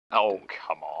Oh,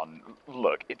 come on.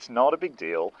 Look, it's not a big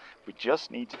deal. We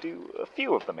just need to do a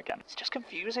few of them again. It's just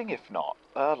confusing if not.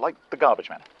 Like the garbage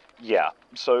man. Yeah,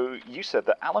 so you said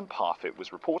that Alan Parfit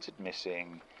was reported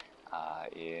missing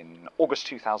in August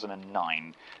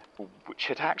 2009, which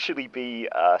had actually be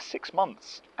 6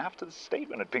 months after the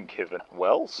statement had been given.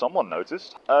 Well, someone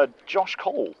noticed. Josh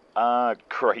Cole.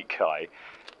 Great guy.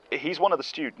 He's one of the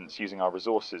students using our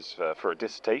resources for a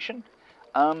dissertation.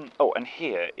 Oh, and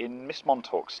here, in Miss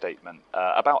Montauk's statement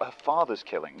about her father's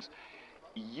killings,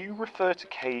 you refer to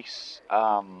case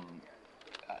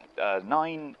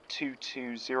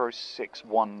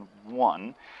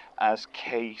 9220611 as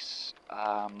case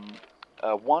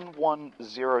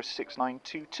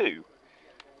 110692.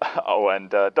 Oh, and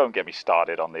don't get me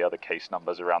started on the other case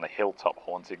numbers around the hilltop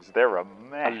hauntings. They're a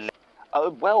mess.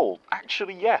 Well,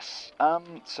 actually, yes.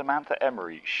 Samantha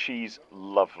Emery, she's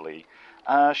lovely.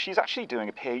 She's actually doing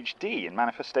a PhD in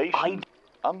manifestation.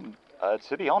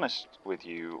 To be honest with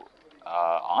you,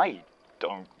 I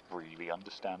don't really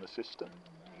understand the system.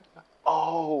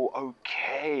 Oh,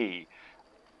 okay.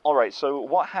 Alright, so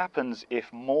what happens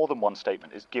if more than one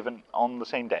statement is given on the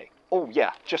same day? Oh,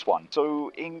 yeah, just one.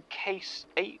 So, in case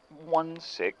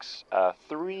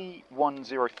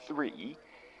 816-3103,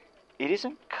 it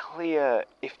isn't clear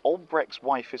if Albrecht's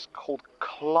wife is called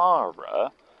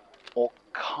Clara or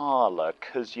Carla,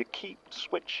 because you keep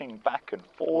switching back and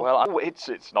forth. Well,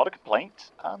 it's not a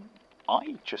complaint.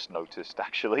 I just noticed,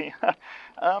 actually.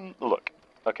 Look,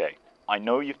 okay, I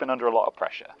know you've been under a lot of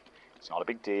pressure. It's not a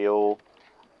big deal.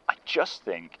 I just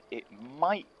think it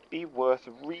might be worth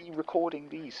re-recording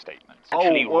these statements.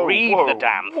 Actually, read the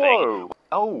damn thing.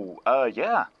 Oh,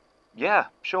 yeah. Yeah,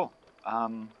 sure.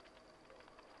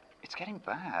 It's getting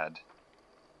bad.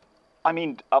 I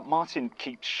mean, Martin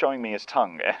keeps showing me his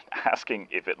tongue, asking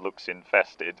if it looks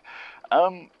infested.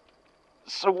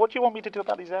 So what do you want me to do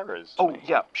about these errors? Oh,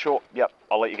 yeah, sure, yep,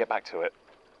 I'll let you get back to it.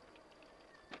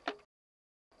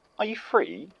 Are you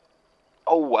free?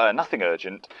 Oh, nothing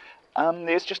urgent.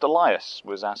 It's just Elias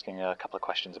was asking a couple of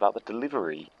questions about the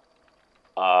delivery.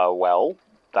 Well,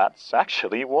 that's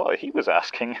actually what he was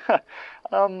asking.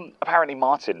 Apparently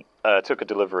Martin took a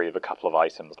delivery of a couple of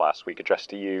items last week addressed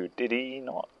to you. Did he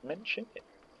not mention it?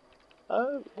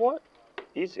 What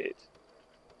is it?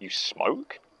 You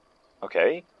smoke?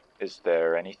 Okay. Is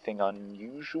there anything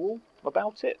unusual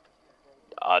about it?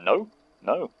 No.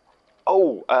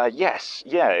 Oh, yes.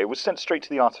 Yeah, it was sent straight to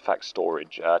the artifact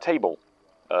storage. Table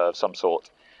of some sort.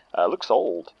 Looks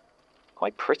old.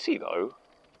 Quite pretty, though.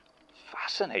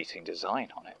 Fascinating design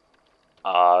on it.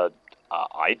 I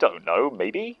don't know,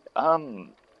 maybe? I'll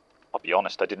be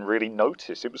honest, I didn't really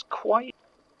notice. It was quite...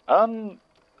 no.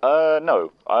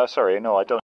 Sorry, no, I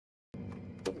don't...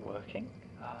 Working?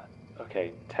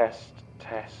 Okay, test.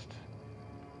 What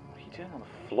are you doing on the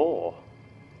floor?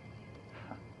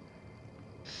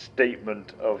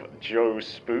 Statement of Joe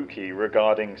Spooky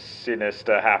regarding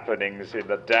sinister happenings in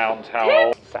the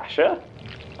downtown... Sasha?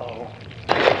 Oh...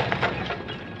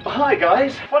 Hi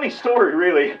guys, funny story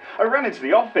really. I ran into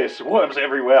the office, worms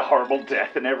everywhere, horrible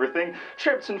death and everything,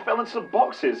 tripped and fell into some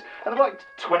boxes, and there were like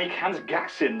 20 cans of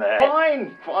gas in there.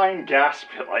 Fine gas,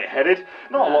 bit lightheaded,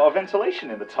 not a lot of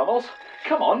ventilation in the tunnels.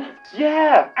 Come on.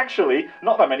 Yeah, actually,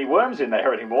 not that many worms in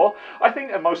there anymore. I think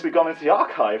they're mostly gone into the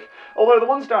archive, although the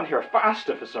ones down here are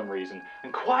faster for some reason,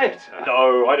 and quieter.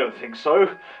 No, I don't think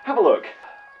so. Have a look.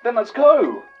 Then let's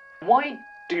go. Why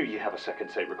do you have a second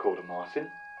tape recorder, Martin?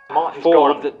 Martin's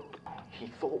gone. He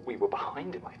thought we were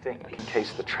behind him, I think. In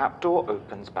case the trapdoor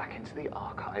opens back into the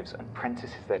archives and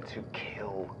Prentice is there to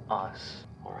kill us.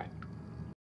 Alright.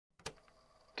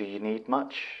 Do you need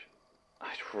much?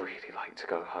 I'd really like to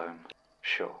go home.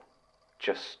 Sure.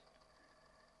 Just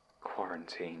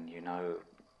quarantine, you know.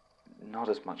 Not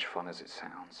as much fun as it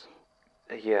sounds.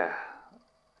 Yeah.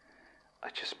 I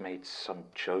just made some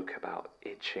joke about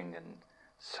itching and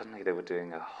suddenly they were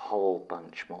doing a whole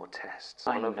bunch more tests.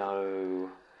 I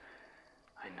know.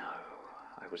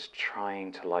 I was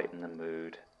trying to lighten the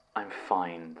mood. I'm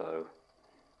fine, though.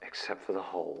 Except for the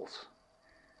holes.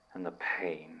 And the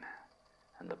pain.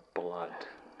 And the blood.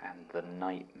 And the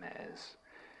nightmares.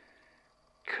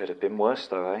 Could have been worse,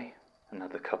 though, eh?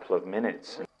 Another couple of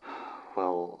minutes.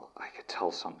 Well, I could tell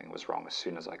something was wrong as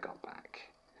soon as I got back.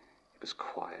 It was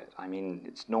quiet. I mean,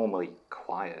 it's normally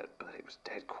quiet, but it was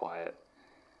dead quiet.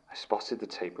 I spotted the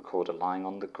tape recorder lying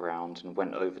on the ground and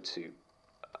went over to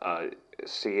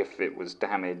see if it was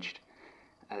damaged.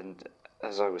 And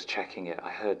as I was checking it,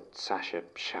 I heard Sasha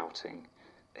shouting.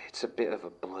 It's a bit of a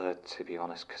blur, to be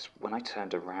honest, because when I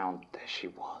turned around, there she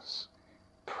was.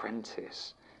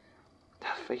 Prentice.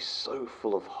 Her face so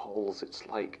full of holes, it's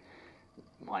like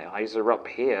My eyes are up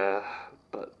here,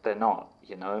 but they're not,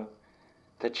 you know?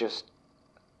 They're just...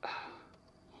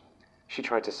 She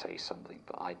tried to say something,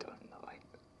 but I don't know.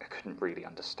 I couldn't really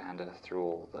understand her through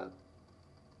all the...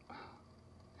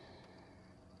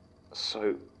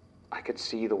 So, I could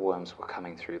see the worms were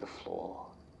coming through the floor,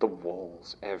 the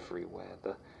walls everywhere,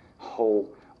 the whole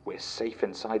 "we're safe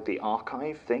inside the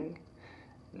archive" thing.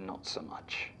 Not so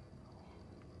much.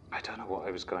 I don't know what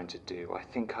I was going to do. I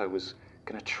think I was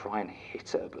going to try and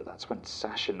hit her, but that's when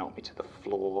Sasha knocked me to the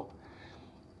floor.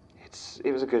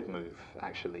 It was a good move,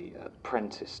 actually.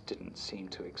 Prentice didn't seem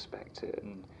to expect it,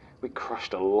 and we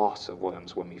crushed a lot of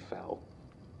worms when we fell.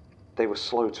 They were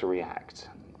slow to react,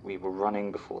 and we were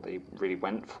running before they really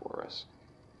went for us.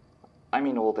 I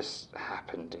mean, all this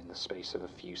happened in the space of a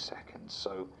few seconds,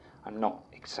 so I'm not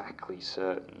exactly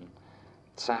certain.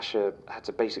 Sasha had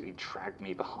to basically drag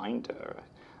me behind her.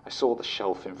 I saw the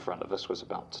shelf in front of us was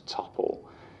about to topple.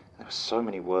 There were so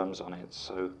many worms on it,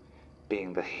 so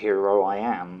being the hero I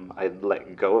am, I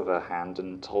let go of her hand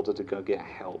and told her to go get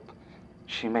help.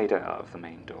 She made it out of the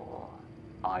main door.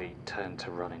 I turned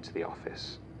to run into the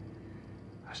office.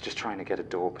 I was just trying to get a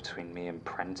door between me and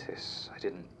Prentice. I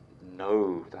didn't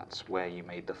know that's where you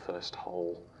made the first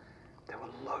hole. There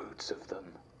were loads of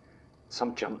them.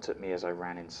 Some jumped at me as I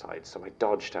ran inside, so I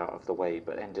dodged out of the way,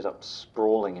 but ended up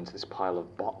sprawling into this pile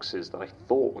of boxes that I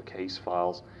thought were case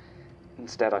files.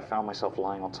 Instead, I found myself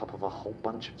lying on top of a whole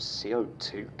bunch of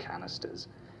CO2 canisters,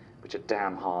 which are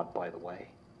damn hard, by the way.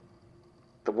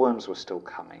 The worms were still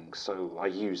coming, so I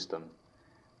used them.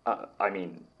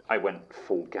 I went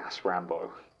full gas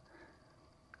Rambo.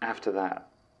 After that,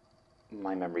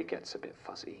 my memory gets a bit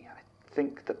fuzzy. I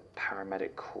think the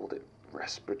paramedic called it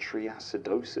respiratory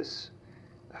acidosis,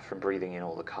 from breathing in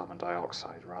all the carbon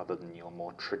dioxide rather than your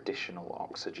more traditional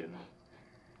oxygen.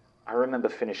 I remember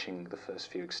finishing the first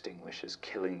few extinguishers,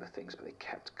 killing the things, but they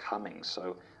kept coming,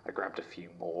 so I grabbed a few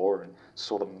more and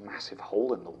saw the massive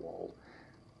hole in the wall.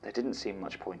 There didn't seem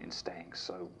much point in staying,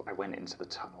 so I went into the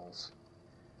tunnels.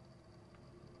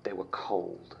 They were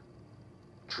cold,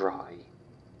 dry.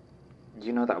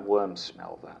 You know that worm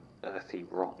smell, that earthy,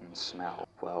 rotten smell?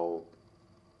 Well,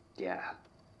 yeah.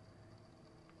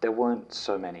 There weren't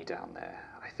so many down there.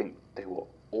 I think they were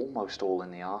almost all in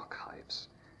the archives.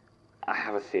 I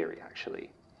have a theory,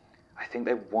 actually. I think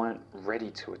they weren't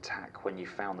ready to attack when you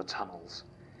found the tunnels.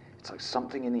 It's like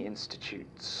something in the Institute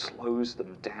slows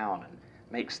them down and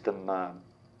makes them,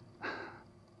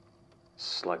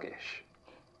 sluggish.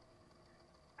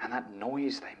 And that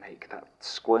noise they make, that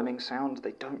squirming sound,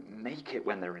 they don't make it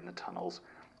when they're in the tunnels.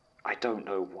 I don't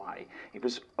know why. It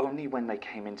was only when they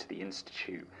came into the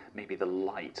Institute, maybe the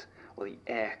light or the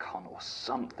aircon or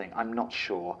something, I'm not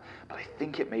sure, but I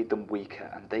think it made them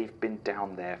weaker, and they've been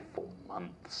down there for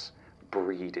months,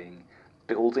 breeding,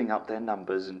 building up their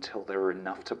numbers until there were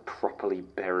enough to properly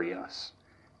bury us.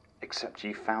 Except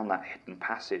you found that hidden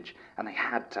passage, and they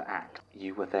had to act.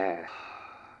 You were there.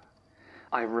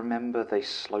 I remember they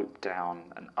sloped down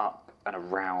and up and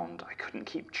around. I couldn't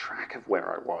keep track of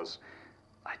where I was.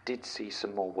 I did see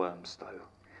some more worms, though.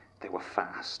 They were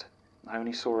fast. I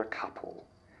only saw a couple,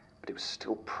 but it was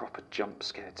still proper jump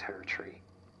scare territory.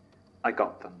 I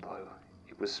got them, though.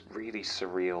 It was really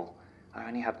surreal. I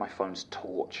only had my phone's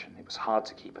torch, and it was hard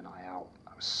to keep an eye out.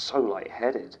 I was so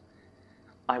lightheaded.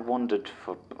 I wandered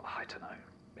for, I don't know,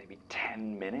 maybe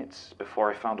 10 minutes before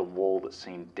I found a wall that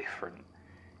seemed different.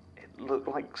 It looked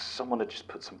like someone had just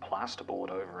put some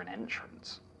plasterboard over an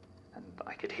entrance, and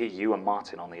I could hear you and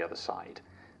Martin on the other side.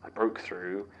 I broke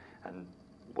through, and,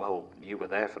 well, you were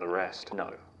there for the rest.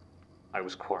 No, I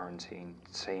was quarantined,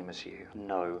 same as you.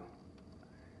 No.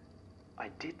 I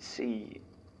did see...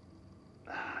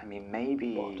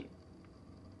 maybe... What?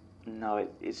 No,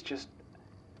 it's just...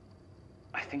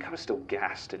 I think I was still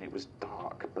gassed and it was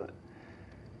dark, but...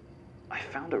 I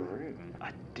found a room.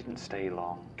 I didn't stay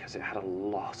long, because it had a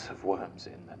lot of worms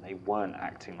in, and they weren't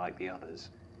acting like the others.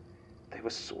 They were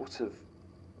sort of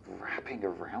wrapping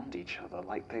around each other,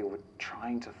 like they were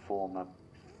trying to form a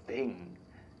thing,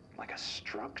 like a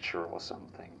structure or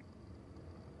something.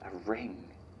 A ring.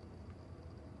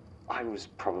 I was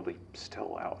probably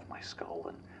still out of my skull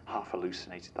and half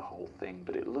hallucinated the whole thing,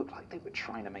 but it looked like they were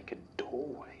trying to make a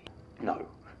doorway. No.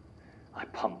 I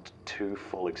pumped 2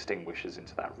 full extinguishers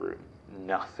into that room.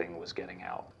 Nothing was getting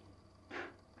out.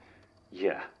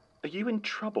 Yeah. Are you in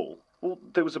trouble? Well,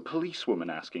 there was a policewoman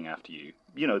asking after you.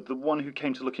 You know, the one who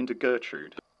came to look into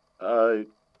Gertrude.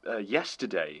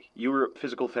 Yesterday. You were at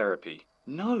physical therapy.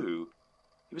 No.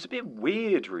 It was a bit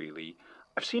weird, really.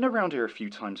 I've seen her around here a few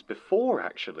times before,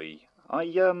 actually. I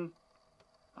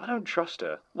don't trust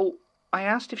her. Well, I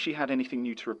asked if she had anything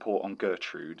new to report on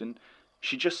Gertrude, and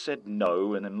She just said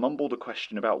no and then mumbled a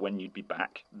question about when you'd be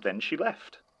back, then she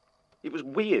left. It was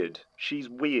weird. She's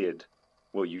weird.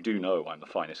 Well, you do know I'm the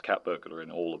finest cat burglar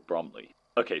in all of Bromley.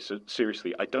 Okay, so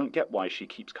seriously, I don't get why she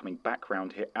keeps coming back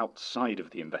round here outside of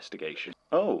the investigation.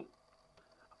 Oh.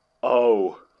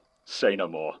 Oh. Say no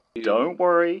more. Don't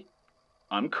worry.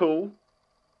 I'm cool.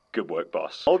 Good work,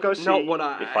 boss. I'll go see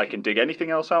if I can dig anything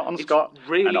else out on Scott,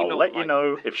 really and I'll let you like...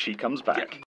 know if she comes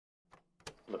back. Yeah.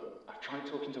 Look, I've tried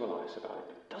talking to Elias about it,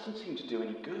 but it doesn't seem to do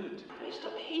any good.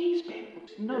 He's been.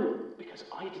 No, because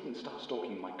I didn't start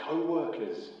stalking my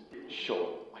co-workers.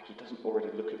 Sure, like he doesn't already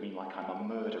look at me like I'm a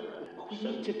murderer, but we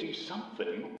need to do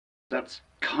something. That's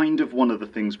kind of one of the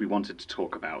things we wanted to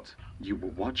talk about. You were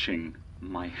watching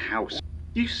my house.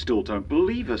 You still don't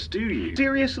believe us, do you?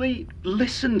 Seriously?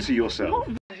 Listen to yourself.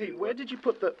 Hey, where did you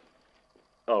put the...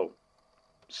 Oh,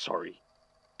 sorry.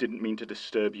 Didn't mean to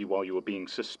disturb you while you were being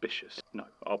suspicious. No,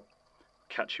 I'll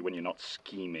catch you when you're not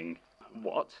scheming.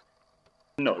 What?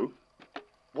 No.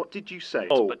 What did you say?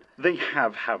 Oh, but they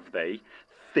have they?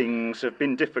 Things have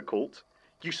been difficult.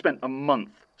 You spent a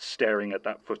month staring at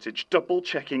that footage,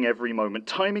 double-checking every moment,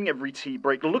 timing every tea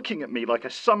break, looking at me like I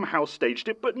somehow staged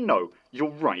it, but no, you're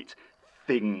right.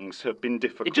 Things have been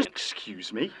difficult.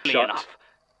 Excuse me. Shut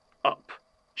up.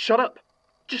 Shut up.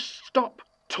 Just stop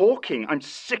talking. I'm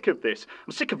sick of this.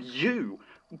 I'm sick of you.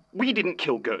 We didn't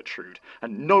kill Gertrude,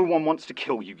 and no one wants to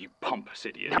kill you, you pompous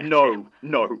idiot. No.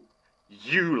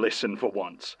 You listen for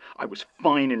once. I was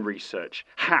fine in research,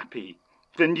 happy.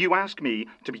 Then you ask me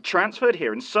to be transferred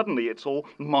here, and suddenly it's all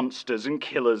monsters and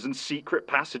killers and secret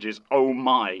passages. Oh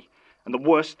my. And the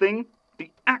worst thing?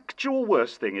 The actual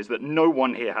worst thing is that no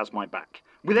one here has my back.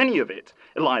 With any of it.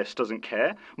 Elias doesn't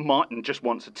care. Martin just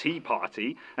wants a tea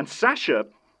party. And Sasha...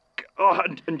 Oh,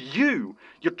 and you're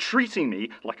treating me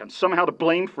like I'm somehow to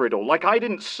blame for it all, like I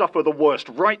didn't suffer the worst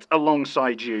right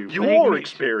alongside you. Your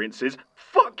experiences?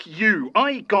 Fuck you.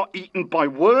 I got eaten by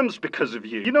worms because of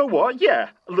you. You know what? Yeah,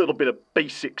 a little bit of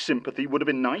basic sympathy would have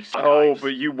been nice. Oh,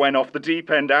 but you went off the deep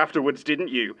end afterwards, didn't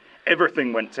you?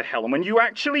 Everything went to hell, and when you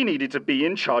actually needed to be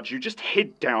in charge, you just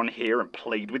hid down here and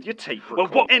played with your tape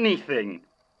recorder. Well, what?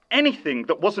 Anything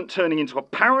that wasn't turning into a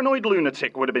paranoid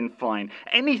lunatic would have been fine.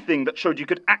 Anything that showed you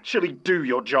could actually do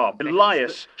your job.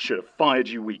 Elias should have fired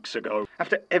you weeks ago.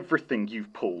 After everything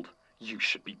you've pulled, you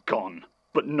should be gone.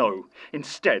 But no,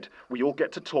 instead, we all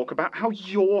get to talk about how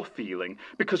you're feeling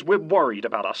because we're worried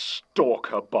about our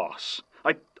stalker boss.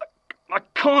 I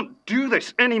can't do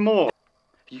this anymore.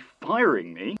 Are you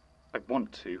firing me? I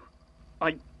want to.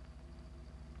 I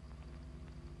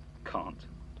can't.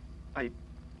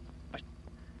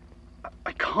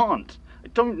 I can't. I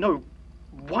don't know.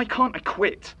 Why can't I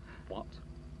quit? What?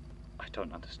 I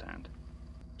don't understand.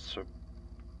 So,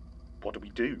 what do we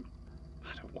do?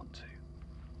 I don't want to.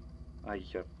 I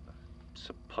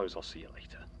suppose I'll see you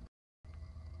later.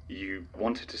 You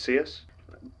wanted to see us?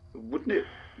 Wouldn't it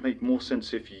make more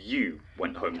sense if you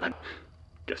went home then?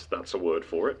 Guess that's a word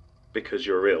for it. Because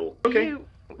you're ill. Okay,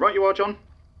 right you are, John.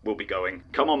 We'll be going.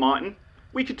 Come on, Martin.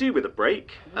 We could do with a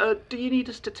break. Do you need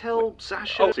us to tell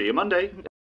Sasha? Oh, see you Monday.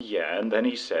 Yeah, and then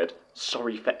he said,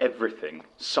 sorry for everything.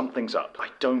 Something's up. I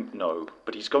don't know,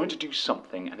 but he's going to do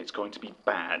something and it's going to be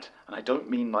bad. And I don't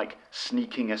mean like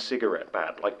sneaking a cigarette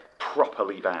bad, like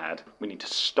properly bad. We need to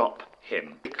stop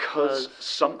him. Because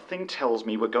something tells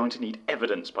me we're going to need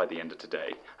evidence by the end of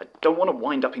today. I don't want to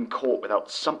wind up in court without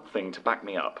something to back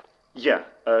me up. Yeah,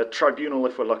 tribunal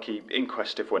if we're lucky,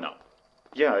 inquest if we're not.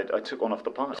 Yeah, I took one off the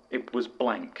pile. It was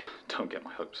blank. Don't get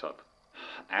my hopes up.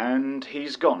 And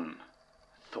he's gone.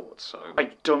 Thought so.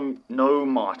 I don't know,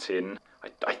 Martin.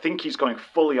 I think he's going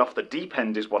fully off the deep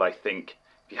end is what I think.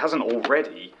 If he hasn't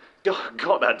already.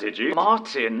 Got that, did you?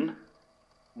 Martin,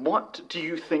 what do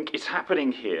you think is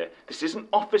happening here? This isn't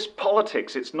office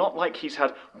politics. It's not like he's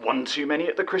had one too many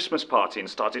at the Christmas party and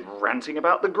started ranting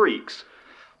about the Greeks.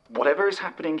 Whatever is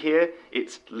happening here,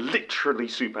 it's literally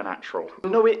supernatural.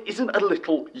 No, it isn't a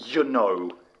little, you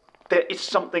know. There is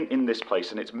something in this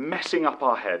place and it's messing up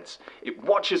our heads. It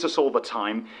watches us all the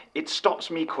time. It stops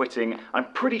me quitting.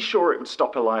 I'm pretty sure it would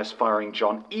stop Elias firing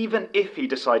John, even if he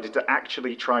decided to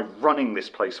actually try running this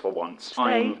place for once.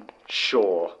 I'm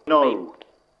sure. No.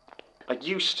 I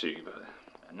used to, but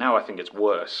now I think it's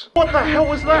worse. What the hell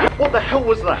was that? What the hell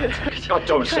was that? God,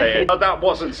 don't say it. That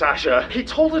wasn't Sasha. He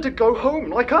told her to go home,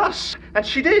 like us. And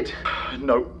she did.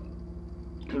 No.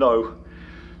 No.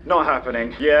 Not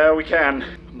happening. Yeah, we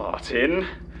can. Martin.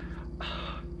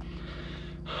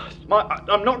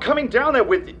 I'm not coming down there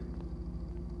with you.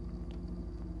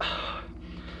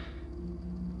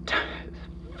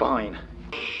 Fine.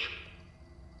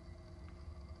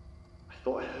 I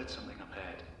thought I heard something up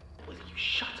ahead. Will you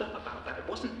shut up about that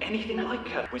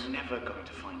never going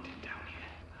to find him down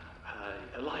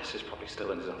here. Elias is probably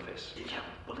still in his office. Yeah,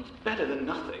 well, he's better than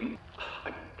nothing.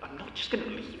 I'm not just going to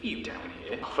leave you down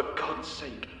here. Oh, for God's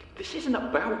sake, this isn't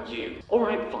about you. All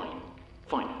right, fine.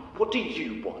 Fine. What do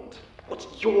you want? What's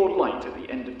your light at the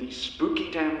end of these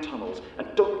spooky damn tunnels? And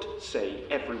don't say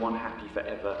everyone happy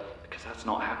forever, because that's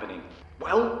not happening.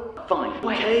 Well, fine.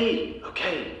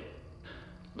 Okay.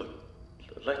 Look,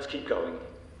 let's keep going.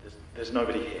 There's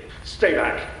nobody here. Stay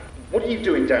back. What are you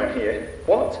doing down here?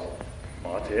 What?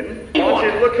 Martin,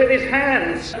 look at his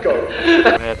hands! Go.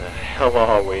 Where the hell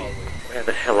are we?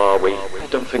 I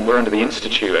don't think we're under the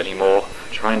Institute anymore.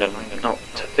 Trying to not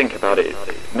to think about it,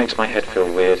 it makes my head feel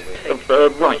weird.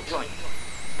 Right.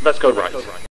 Let's go right.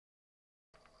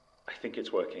 I think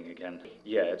it's working again.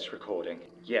 Yeah, it's recording.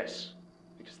 Yes,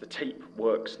 because the tape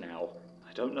works now.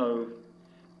 I don't know.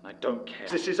 I don't care.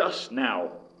 This is us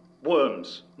now.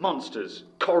 Worms, monsters,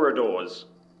 corridors.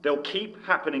 They'll keep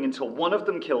happening until one of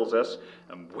them kills us,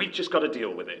 and we've just got to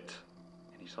deal with it.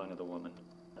 Any sign of the woman?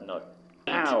 No.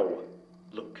 Now,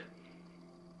 look,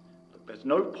 there's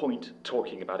no point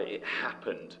talking about it. It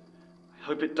happened. I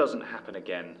hope it doesn't happen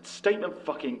again. Statement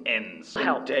fucking ends.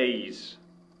 In days,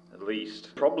 at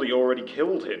least. Probably already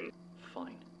killed him.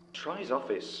 Fine. Try his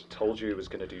office. Told you he was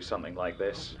going to do something like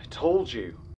this. I told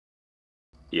you.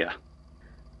 Yeah.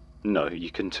 No,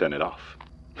 you can turn it off.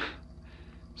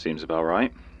 Seems about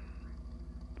right.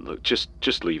 Look,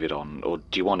 just leave it on, or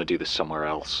do you want to do this somewhere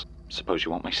else? Suppose you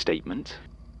want my statement?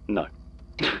 No.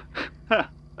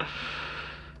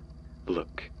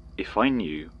 Look, if I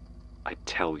knew, I'd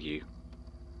tell you.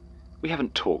 We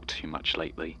haven't talked too much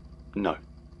lately. No.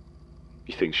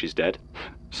 You think she's dead?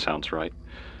 Sounds right.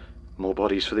 More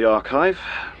bodies for the archive?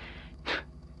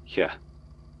 Yeah.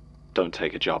 Don't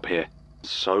take a job here.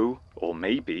 So, or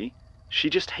maybe, she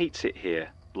just hates it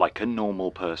here. Like a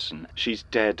normal person. She's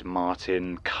dead,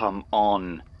 Martin. Come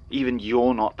on. Even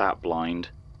you're not that blind.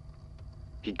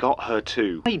 He got her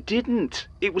too. I didn't.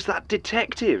 It was that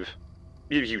detective.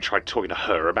 You tried talking to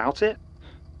her about it?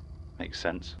 Makes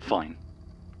sense. Fine.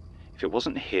 If it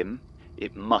wasn't him,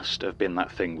 it must have been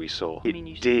that thing we saw.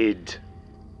 It did.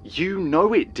 You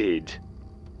know it did.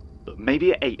 But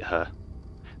maybe it ate her.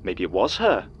 Maybe it was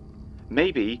her.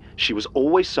 Maybe she was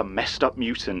always some messed up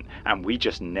mutant and we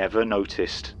just never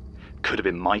noticed. Could have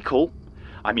been Michael.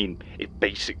 I mean, it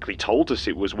basically told us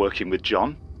it was working with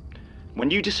John. When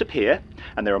you disappear,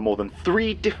 and there are more than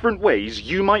 3 different ways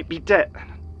you might be dead.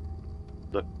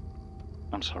 Look,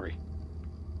 I'm sorry.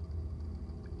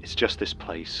 It's just this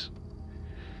place.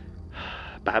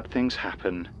 Bad things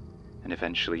happen, and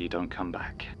eventually you don't come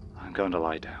back. I'm going to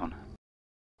lie down.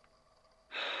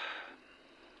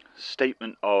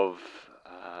 Statement of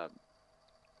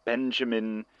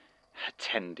Benjamin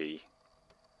Hatendi,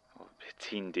 or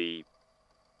Hatindi,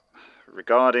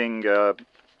 regarding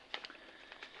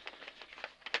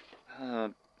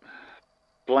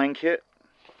blanket,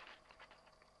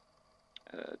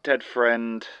 dead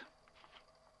friend,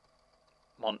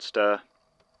 monster,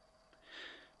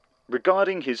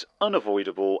 regarding his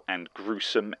unavoidable and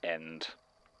gruesome end.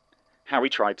 How he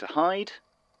tried to hide,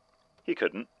 he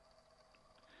couldn't.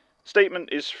 Statement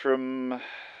is from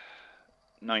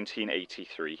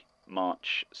 1983,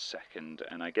 March 2nd,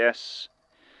 and I guess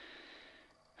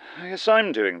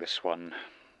I'm doing this one.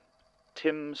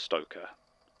 Tim Stoker,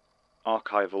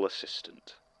 archival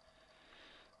assistant,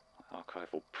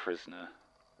 archival prisoner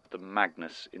at the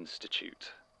Magnus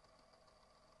Institute.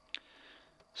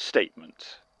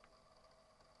 Statement.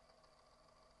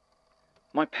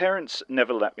 My parents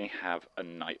never let me have a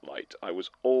nightlight. I was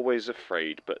always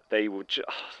afraid, but they would just...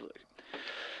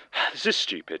 This is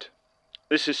stupid.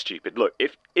 This is stupid. Look,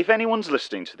 if anyone's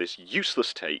listening to this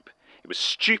useless tape, it was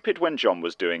stupid when John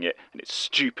was doing it, and it's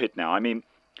stupid now. I mean,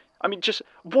 just,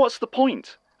 what's the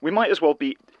point? We might as well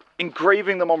be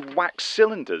engraving them on wax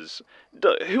cylinders.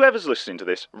 Whoever's listening to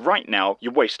this, right now,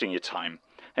 you're wasting your time.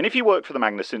 And if you work for the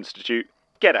Magnus Institute,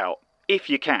 get out, if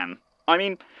you can. I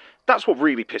mean... That's what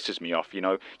really pisses me off, you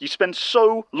know. You spend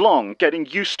so long getting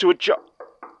used to a job.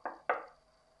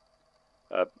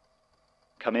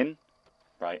 Come in?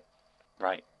 Right.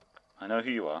 I know who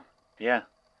you are. Yeah,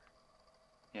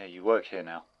 you work here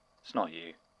now. It's not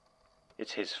you.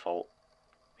 It's his fault.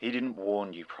 He didn't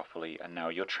warn you properly, and now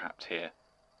you're trapped here.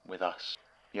 With us.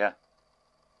 Yeah.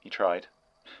 He tried.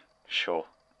 Sure.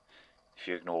 If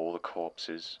you ignore all the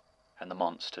corpses, and the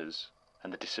monsters,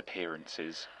 and the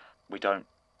disappearances, we don't.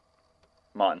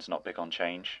 Martin's not big on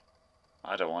change.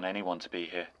 I don't want anyone to be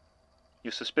here.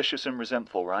 You're suspicious and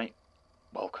resentful, right?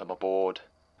 Welcome aboard.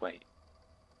 Wait.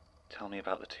 Tell me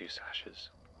about the 2 Sashas.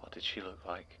 What did she look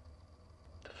like?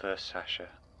 The first Sasha.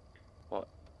 What?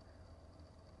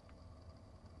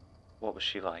 What was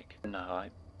she like? No, I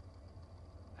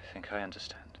think I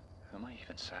understand. Who am I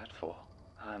even sad for?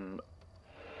 I'm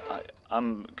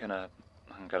gonna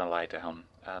lie down.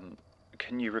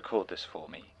 Can you record this for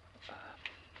me?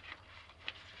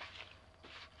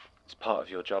 It's part of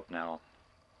your job now.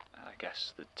 I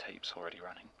guess the tape's already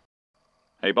running.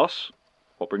 Hey boss,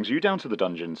 what brings you down to the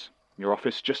dungeons? Your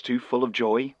office just too full of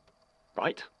joy?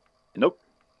 Right? Nope,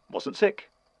 wasn't sick.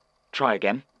 Try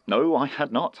again. No, I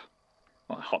had not.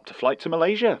 I hopped a flight to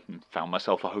Malaysia and found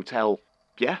myself a hotel.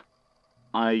 Yeah,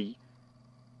 I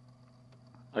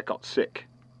got sick.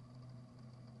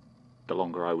 The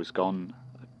longer I was gone,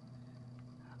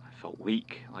 I felt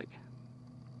weak, like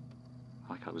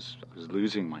I was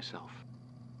losing myself.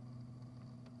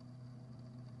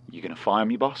 You gonna fire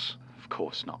me, boss? Of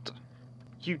course not.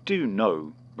 You do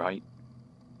know, right?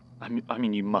 I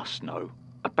mean, you must know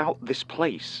about this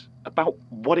place, about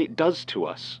what it does to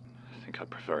us. I think I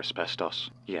prefer asbestos.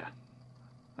 Yeah.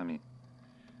 I mean,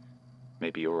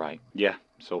 maybe you're right. Yeah,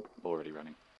 it's all already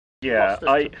running. Yeah,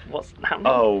 What's happening?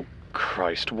 Oh,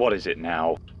 Christ, what is it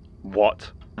now?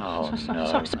 What? Oh,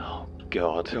 no. Oh,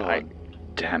 God.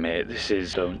 Damn it, this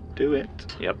is... Don't do it.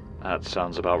 Yep, that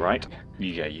sounds about right.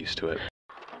 You get used to it.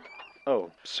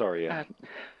 Oh, sorry,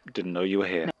 didn't know you were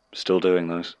here. Still doing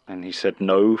those. And he said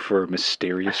no for a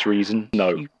mysterious reason?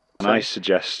 No. And I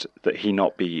suggest that he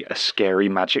not be a scary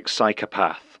magic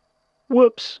psychopath.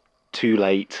 Whoops. Too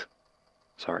late.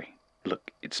 Sorry.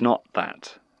 Look, it's not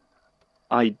that.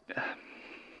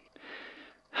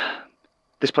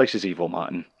 This place is evil,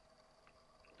 Martin.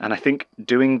 And I think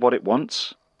doing what it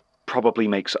wants probably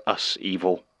makes us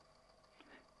evil.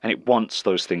 And it wants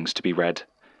those things to be read.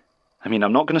 I mean,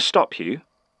 I'm not going to stop you,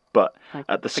 but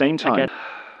at the same time...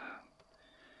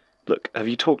 Look, have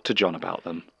you talked to John about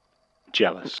them?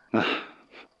 Jealous?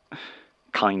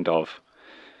 Kind of.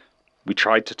 We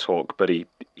tried to talk, but he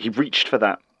reached for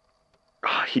that...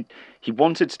 He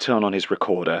wanted to turn on his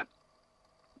recorder.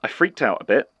 I freaked out a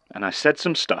bit, and I said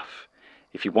some stuff.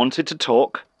 If he wanted to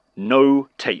talk, no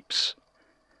tapes.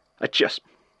 I just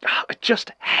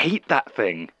hate that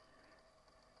thing.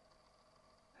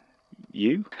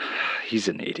 You? He's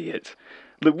an idiot.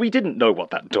 Look, we didn't know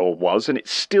what that door was, and it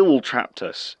still trapped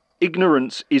us.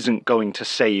 Ignorance isn't going to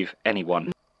save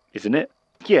anyone, isn't it?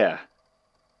 Yeah.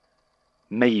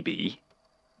 Maybe.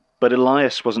 But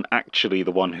Elias wasn't actually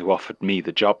the one who offered me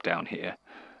the job down here.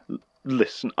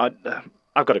 Listen, I've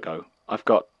got to go. I've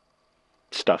got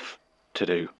stuff to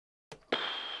do.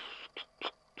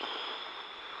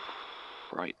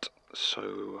 Right,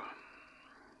 so...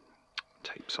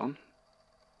 Tape's on.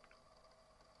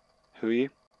 Who are you?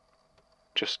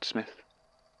 Just Smith.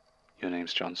 Your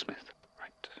name's John Smith.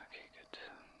 Right, okay, good.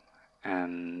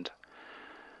 And...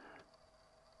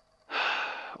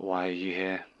 why are you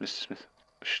here, Mr. Smith?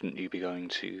 Shouldn't you be going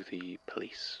to the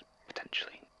police,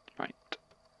 potentially? Right.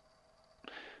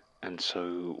 And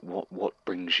so, what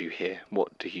brings you here?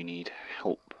 What do you need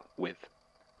help with?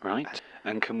 Right?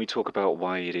 And can we talk about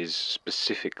why it is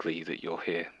specifically that you're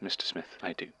here, Mr. Smith?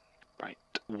 I do. Right.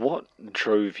 What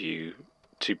drove you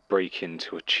to break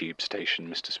into a tube station,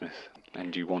 Mr. Smith?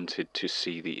 And you wanted to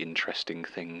see the interesting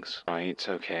things. Right,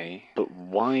 okay. But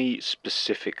why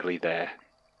specifically there,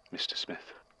 Mr.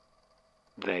 Smith?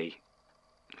 They.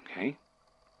 Okay.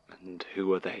 And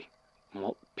who are they?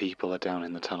 What people are down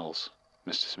in the tunnels,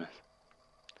 Mr. Smith?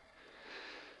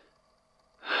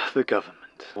 The government.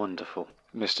 Wonderful.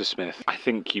 Mr. Smith, I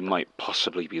think you might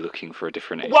possibly be looking for a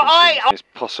different agency. It's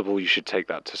possible you should take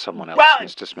that to someone else,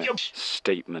 Mr. Smith.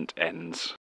 Statement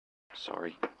ends.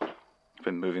 Sorry. I've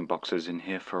been moving boxes in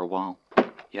here for a while.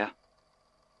 Yeah?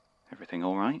 Everything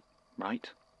all right? Right?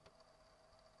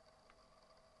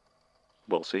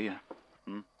 We'll see ya.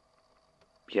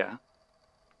 Yeah?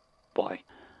 Why?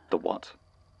 The what?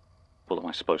 Well, am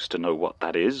I supposed to know what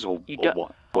that is, or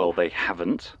what? Well, they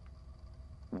haven't.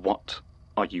 What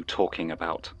are you talking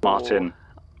about? Martin,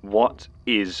 what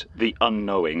is the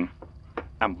unknowing,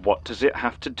 and what does it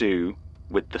have to do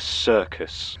with the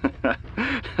circus?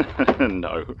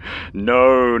 No,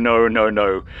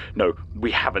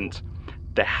 we haven't.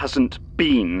 There hasn't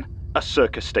been a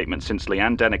circus statement since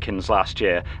Leanne Dennikins last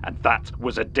year, and that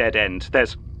was a dead end.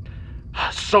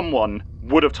 Someone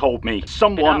would have told me.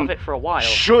 Someone been out of it for a while.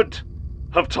 Should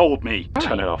have told me. Right.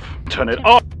 Turn it off. Turn it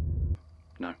off!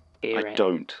 No, Hear I it.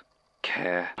 don't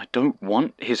care. I don't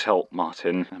want his help,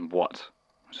 Martin. And what?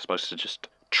 I'm supposed to just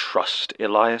trust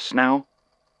Elias now?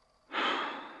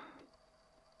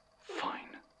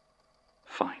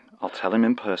 Fine. I'll tell him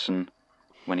in person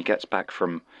when he gets back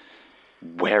from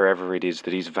wherever it is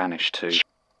that he's vanished to.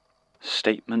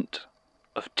 Statement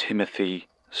of Timothy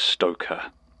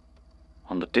Stoker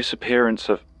on the disappearance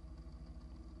of...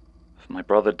 To my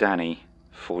brother Danny,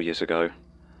 4 years ago.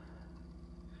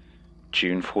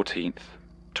 June 14th,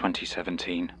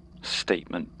 2017.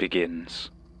 Statement begins.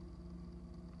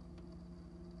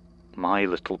 My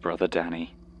little brother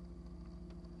Danny.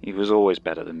 He was always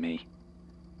better than me.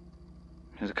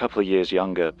 He was a couple of years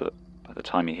younger, but by the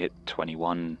time he hit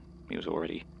 21, he was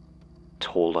already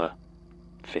taller,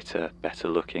 fitter, better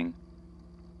looking.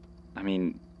 I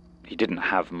mean, he didn't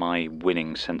have my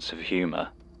winning sense of humor,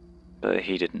 but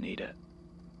he didn't need it.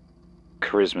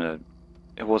 Charisma,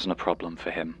 it wasn't a problem for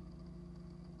him.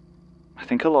 I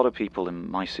think a lot of people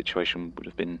in my situation would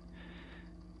have been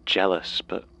jealous,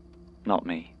 but not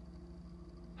me.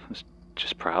 I was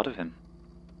just proud of him.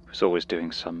 He was always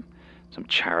doing some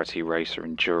charity race or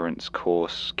endurance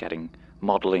course, getting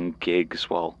modelling gigs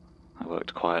while I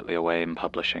worked quietly away in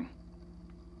publishing.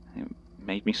 It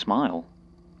made me smile.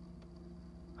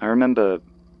 I remember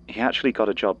he actually got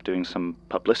a job doing some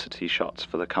publicity shots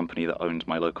for the company that owned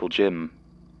my local gym.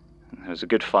 There was a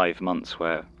good 5 months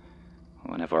where,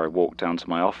 whenever I walked down to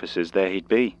my offices, there he'd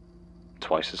be,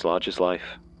 twice as large as life,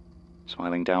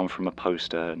 smiling down from a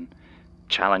poster and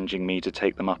challenging me to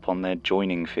take them up on their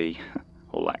joining fee,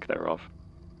 or lack thereof.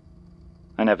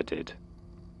 I never did,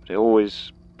 but it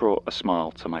always brought a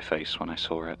smile to my face when I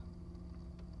saw it.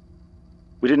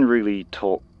 We didn't really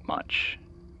talk much,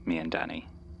 me and Danny.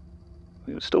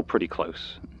 We were still pretty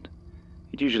close, and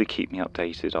he'd usually keep me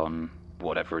updated on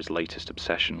whatever his latest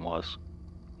obsession was.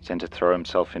 He'd tend to throw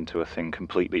himself into a thing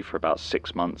completely for about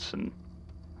 6 months, and,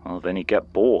 well, then he'd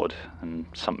get bored, and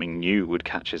something new would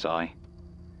catch his eye.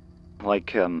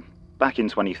 Like, back in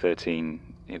 2013,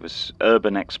 it was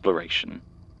urban exploration.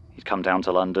 He'd come down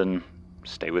to London,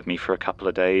 stay with me for a couple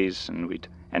of days, and we'd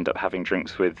end up having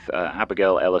drinks with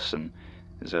Abigail Ellison,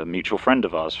 who's a mutual friend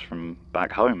of ours from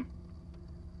back home.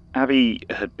 Abby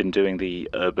had been doing the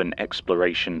urban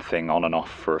exploration thing on and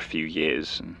off for a few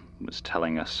years, and was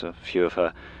telling us a few of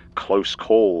her close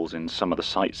calls in some of the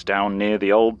sites down near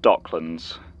the old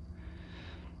Docklands.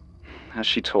 As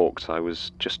she talked, I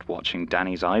was just watching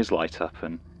Danny's eyes light up,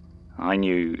 and I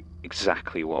knew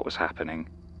exactly what was happening.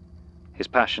 His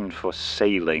passion for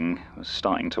sailing was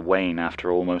starting to wane after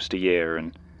almost a year,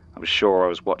 and I was sure I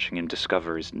was watching him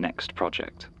discover his next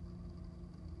project.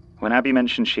 When Abby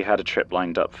mentioned she had a trip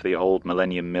lined up for the old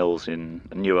Millennium Mills in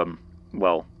Newham,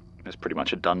 well, it was pretty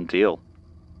much a done deal.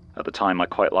 At the time, I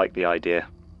quite liked the idea.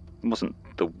 It wasn't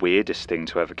the weirdest thing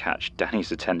to ever catch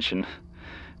Danny's attention,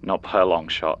 not by a long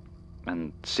shot.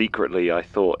 And secretly, I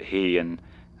thought he and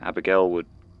Abigail would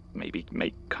maybe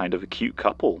make kind of a cute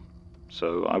couple,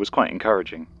 so I was quite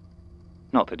encouraging.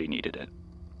 Not that he needed it.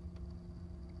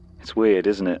 It's weird,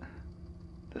 isn't it?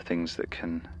 The things that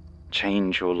can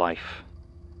change your life.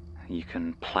 You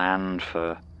can plan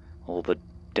for all the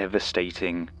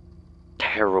devastating,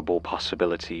 terrible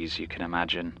possibilities you can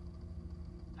imagine,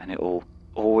 and it'll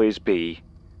always be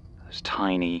those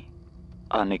tiny,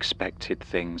 unexpected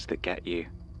things that get you.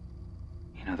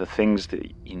 You know, the things that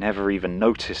you never even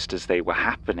noticed as they were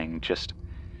happening, just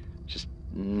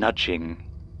nudging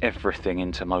everything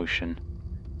into motion.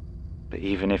 But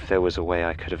even if there was a way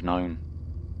I could have known,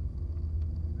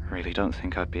 I really don't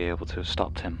think I'd be able to have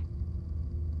stopped him.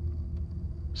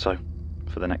 So,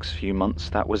 for the next few months,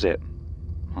 that was it.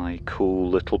 My cool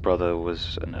little brother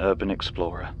was an urban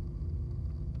explorer.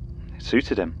 It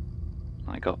suited him.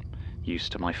 I got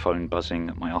used to my phone buzzing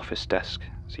at my office desk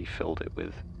as he filled it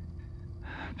with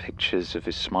pictures of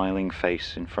his smiling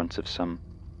face in front of some,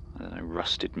 I don't know,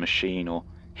 rusted machine or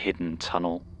hidden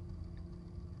tunnel.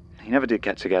 He never did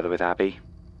get together with Abby,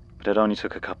 but it only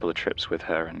took a couple of trips with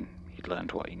her and he'd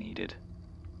learned what he needed.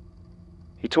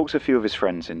 He talked a few of his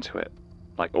friends into it,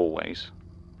 like always.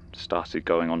 Started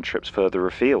going on trips further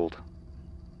afield.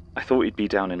 I thought he'd be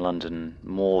down in London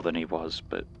more than he was,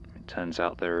 but it turns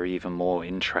out there are even more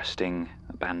interesting,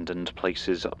 abandoned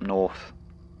places up north.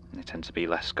 They tend to be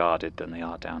less guarded than they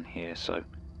are down here, so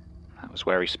that was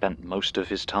where he spent most of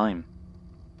his time.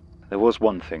 There was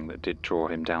one thing that did draw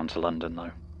him down to London,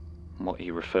 though. What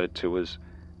he referred to as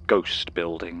ghost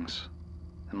buildings.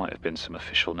 There might have been some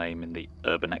official name in the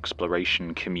urban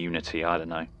exploration community, I don't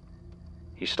know.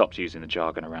 He stopped using the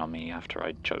jargon around me after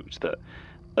I joked that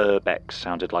Urbex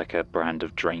sounded like a brand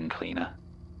of drain cleaner.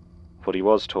 What he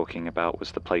was talking about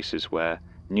was the places where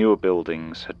newer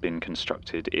buildings had been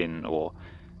constructed in, or,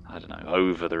 I don't know,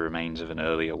 over the remains of an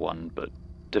earlier one, but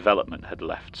development had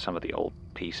left some of the old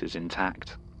pieces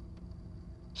intact.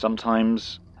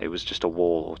 Sometimes it was just a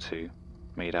wall or two,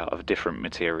 made out of a different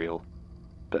material,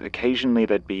 but occasionally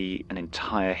there'd be an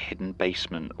entire hidden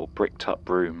basement or bricked-up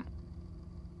room.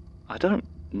 I don't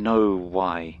know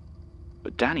why,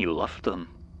 but Danny loved them.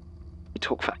 He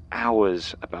talked for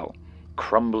hours about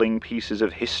crumbling pieces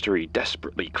of history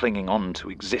desperately clinging on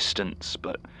to existence,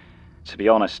 but to be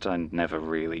honest, I never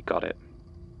really got it.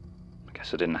 I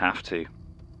guess I didn't have to.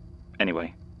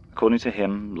 Anyway, according to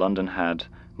him, London had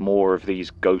more of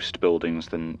these ghost buildings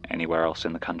than anywhere else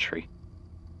in the country.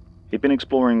 He'd been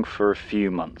exploring for a few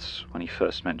months when he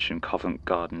first mentioned Covent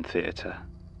Garden Theatre.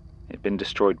 It had been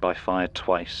destroyed by fire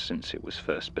twice since it was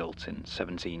first built in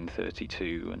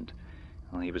 1732, and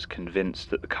he was convinced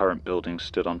that the current building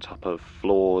stood on top of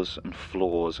floors and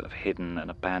floors of hidden and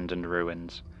abandoned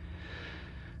ruins.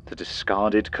 The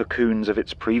discarded cocoons of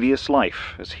its previous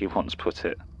life, as he once put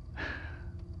it.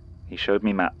 He showed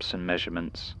me maps and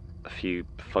measurements, a few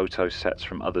photo sets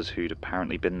from others who'd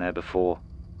apparently been there before.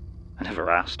 I never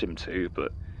asked him to,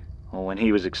 but when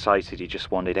he was excited, he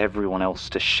just wanted everyone else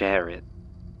to share it.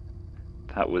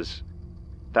 That was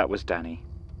Danny.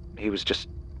 He was just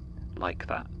like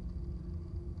that.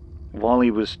 While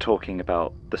he was talking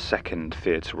about the second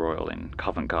Theatre Royal in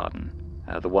Covent Garden,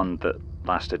 the one that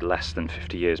lasted less than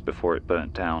 50 years before it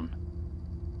burnt down,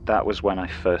 that was when I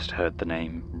first heard the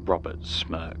name Robert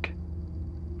Smirk.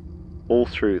 All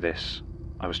through this,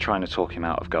 I was trying to talk him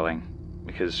out of going,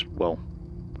 because, well,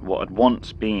 what had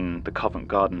once been the Covent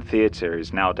Garden Theatre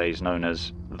is nowadays known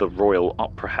as the Royal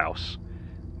Opera House,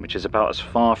 which is about as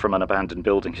far from an abandoned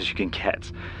building as you can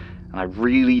get, and I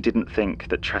really didn't think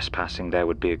that trespassing there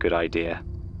would be a good idea.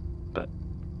 But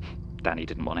Danny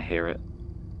didn't want to hear it.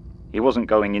 He wasn't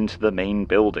going into the main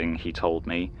building, he told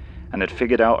me, and had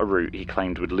figured out a route he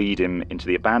claimed would lead him into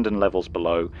the abandoned levels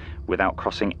below without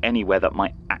crossing anywhere that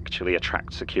might actually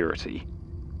attract security.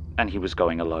 And he was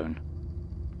going alone.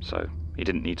 So he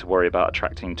didn't need to worry about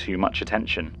attracting too much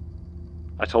attention.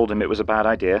 I told him it was a bad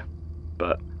idea,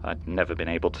 but I'd never been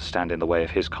able to stand in the way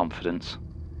of his confidence.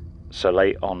 So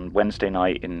late on Wednesday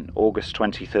night in August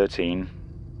 2013,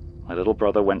 my little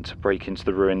brother went to break into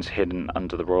the ruins hidden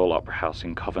under the Royal Opera House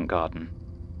in Covent Garden.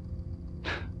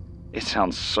 It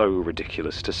sounds so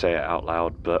ridiculous to say it out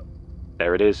loud, but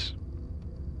there it is.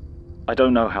 I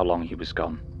don't know how long he was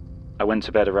gone. I went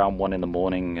to bed around 1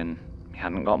 a.m. and he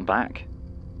hadn't gotten back.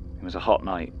 It was a hot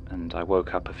night, and I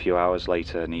woke up a few hours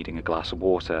later needing a glass of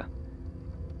water.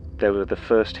 There were the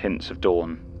first hints of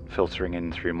dawn filtering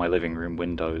in through my living room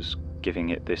windows, giving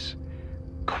it this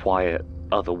quiet,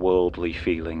 otherworldly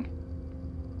feeling.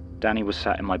 Danny was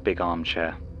sat in my big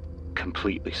armchair,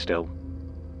 completely still.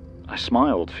 I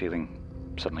smiled, feeling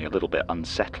suddenly a little bit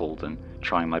unsettled and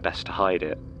trying my best to hide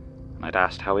it. And I'd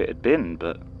asked how it had been,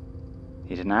 but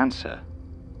he didn't answer.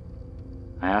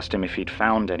 I asked him if he'd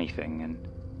found anything, and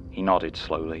he nodded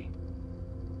slowly.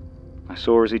 I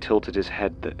saw as he tilted his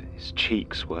head that his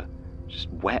cheeks were just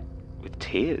wet with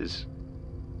tears.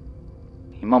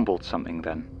 He mumbled something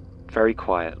then, very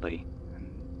quietly,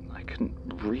 and I couldn't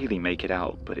really make it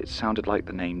out, but it sounded like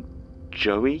the name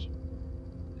Joey.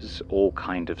 It was all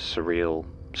kind of surreal,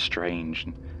 strange,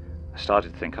 and I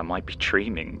started to think I might be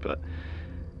dreaming, but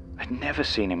I'd never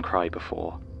seen him cry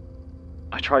before.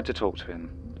 I tried to talk to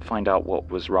him, find out what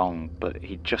was wrong, but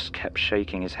he just kept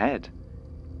shaking his head.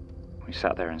 We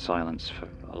sat there in silence for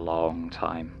a long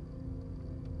time.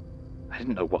 I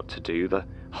didn't know what to do. The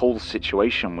whole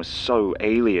situation was so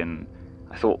alien.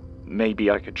 I thought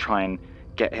maybe I could try and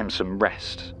get him some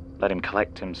rest, let him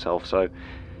collect himself, so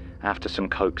after some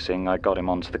coaxing, I got him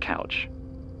onto the couch.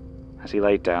 As he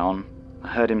laid down, I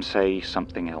heard him say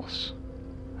something else.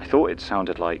 I thought it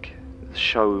sounded like the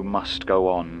show must go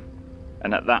on,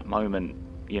 and at that moment,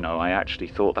 I actually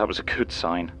thought that was a good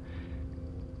sign.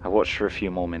 I watched for a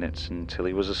few more minutes until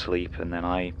he was asleep, and then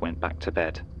I went back to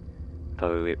bed,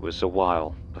 though it was a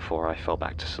while before I fell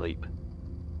back to sleep.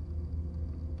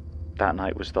 That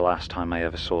night was the last time I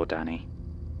ever saw Danny.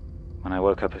 When I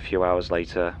woke up a few hours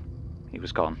later, he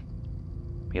was gone.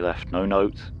 He left no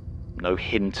note, no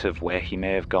hint of where he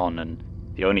may have gone, and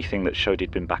the only thing that showed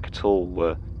he'd been back at all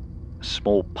were a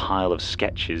small pile of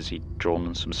sketches he'd drawn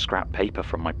on some scrap paper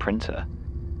from my printer.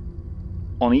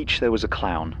 On each there was a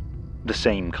clown, the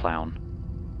same clown.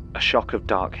 A shock of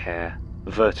dark hair,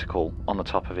 vertical on the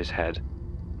top of his head,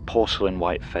 porcelain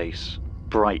white face,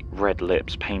 bright red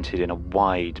lips painted in a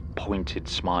wide, pointed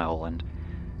smile, and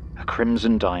a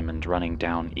crimson diamond running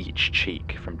down each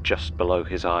cheek from just below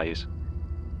his eyes.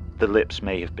 The lips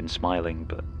may have been smiling,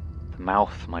 but the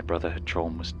mouth my brother had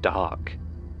drawn was dark,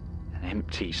 an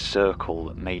empty circle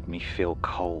that made me feel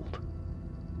cold.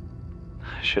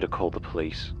 I should have called the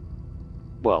police.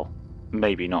 Well,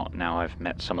 maybe not now I've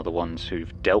met some of the ones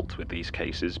who've dealt with these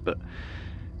cases, but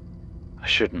I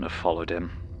shouldn't have followed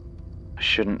him. I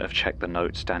shouldn't have checked the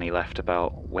notes Danny left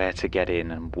about where to get in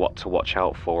and what to watch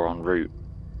out for en route.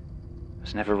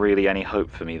 There's never really any hope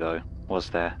for me though,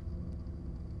 was there?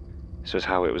 This was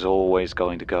how it was always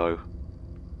going to go.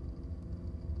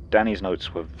 Danny's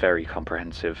notes were very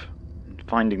comprehensive.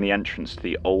 Finding the entrance to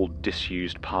the old,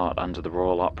 disused part under the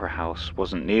Royal Opera House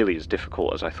wasn't nearly as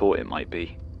difficult as I thought it might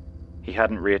be. He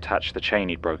hadn't reattached the chain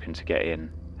he'd broken to get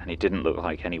in, and he didn't look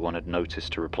like anyone had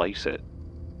noticed to replace it.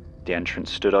 The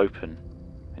entrance stood open,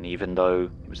 and even though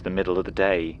it was the middle of the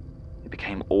day, it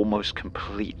became almost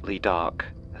completely dark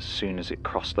as soon as it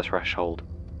crossed the threshold.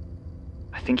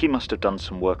 I think he must have done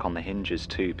some work on the hinges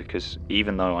too, because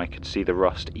even though I could see the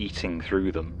rust eating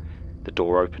through them, the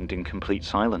door opened in complete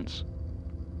silence.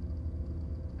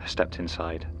 I stepped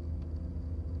inside.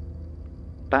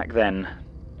 Back then,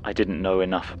 I didn't know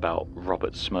enough about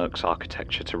Robert Smirke's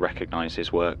architecture to recognize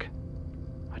his work.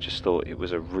 I just thought it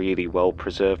was a really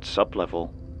well-preserved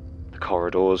sub-level. The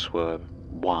corridors were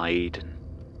wide and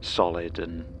solid,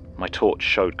 and my torch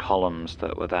showed columns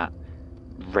that were that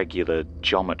regular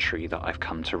geometry that I've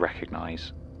come to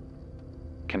recognize.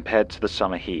 Compared to the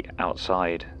summer heat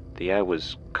outside, the air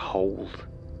was cold.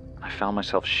 I found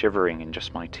myself shivering in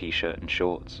just my t-shirt and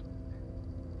shorts.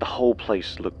 The whole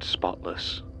place looked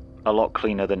spotless, a lot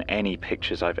cleaner than any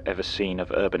pictures I've ever seen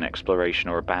of urban exploration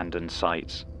or abandoned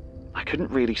sites. I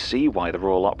couldn't really see why the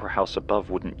Royal Opera House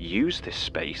above wouldn't use this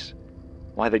space,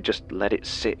 why they just let it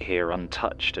sit here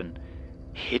untouched and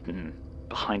hidden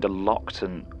behind a locked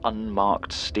and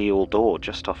unmarked steel door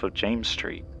just off of James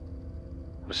Street.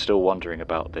 I was still wondering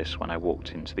about this when I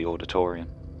walked into the auditorium.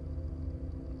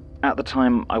 At the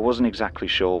time, I wasn't exactly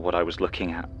sure what I was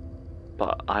looking at,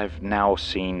 but I've now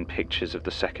seen pictures of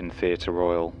the second Theatre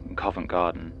Royal in Covent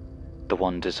Garden, the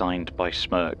one designed by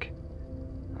Smirke.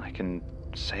 I can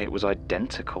say it was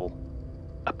identical.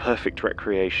 A perfect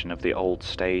recreation of the old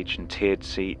stage and tiered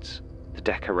seats, the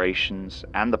decorations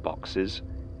and the boxes.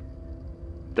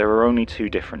 There were only two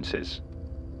differences: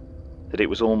 that it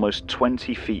was almost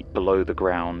 20 feet below the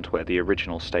ground where the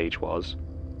original stage was,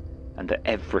 and that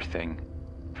everything,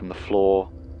 from the floor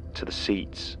to the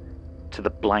seats to the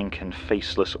blank and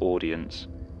faceless audience,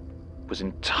 was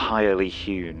entirely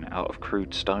hewn out of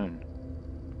crude stone.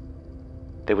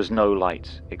 There was no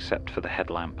light except for the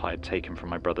headlamp I had taken from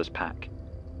my brother's pack,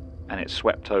 and it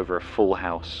swept over a full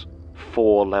house,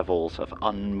 4 levels of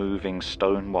unmoving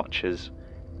stone watchers,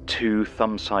 2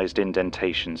 thumb-sized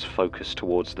indentations focused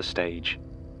towards the stage.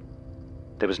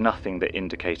 There was nothing that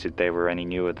indicated they were any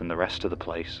newer than the rest of the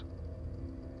place.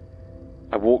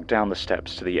 I walked down the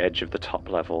steps to the edge of the top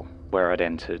level, where I'd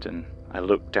entered, and I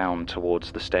looked down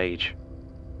towards the stage.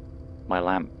 My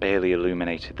lamp barely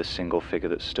illuminated the single figure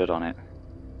that stood on it.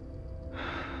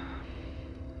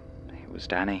 It was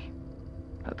Danny.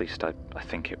 At least I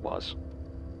think it was.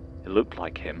 It looked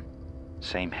like him.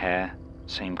 Same hair,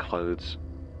 same clothes.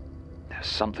 There was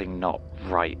something not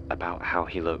right about how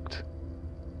he looked.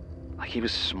 Like he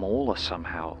was smaller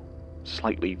somehow,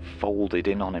 slightly folded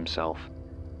in on himself.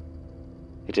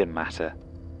 It didn't matter.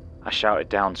 I shouted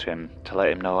down to him to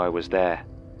let him know I was there.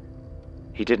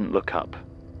 He didn't look up,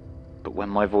 but when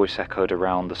my voice echoed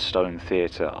around the stone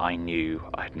theatre, I knew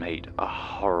I'd made a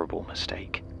horrible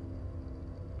mistake.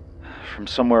 From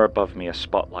somewhere above me, a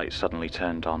spotlight suddenly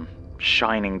turned on,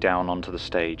 shining down onto the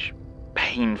stage,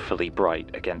 painfully bright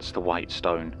against the white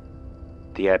stone.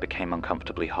 The air became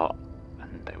uncomfortably hot,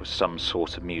 and there was some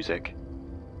sort of music.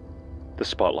 The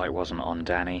spotlight wasn't on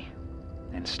Danny.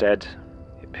 Instead,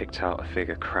 it picked out a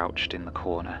figure crouched in the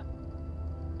corner,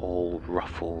 all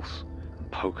ruffles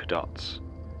and polka dots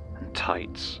and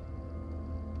tights.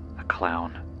 A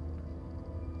clown.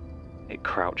 It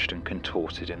crouched and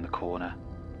contorted in the corner,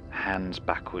 hands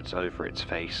backwards over its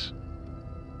face,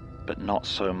 but not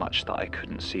so much that I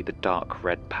couldn't see the dark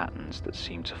red patterns that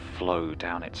seemed to flow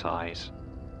down its eyes.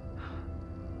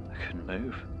 I couldn't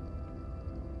move.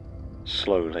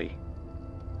 Slowly,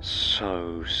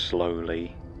 so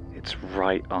slowly, its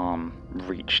right arm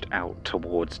reached out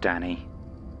towards Danny.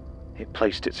 It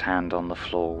placed its hand on the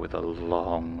floor with a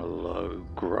long, low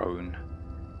groan,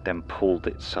 then pulled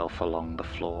itself along the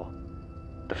floor,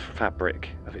 the fabric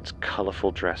of its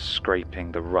colourful dress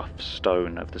scraping the rough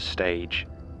stone of the stage,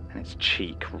 and its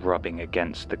cheek rubbing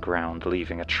against the ground,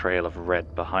 leaving a trail of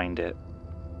red behind it.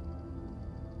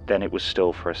 Then it was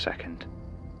still for a second,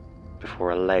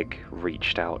 before a leg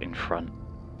reached out in front,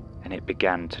 and it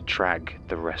began to drag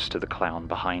the rest of the clown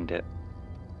behind it.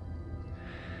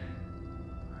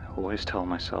 I always tell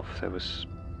myself there was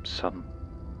some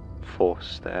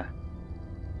force there,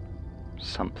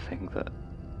 something that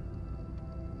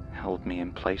held me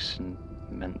in place and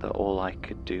meant that all I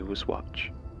could do was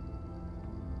watch.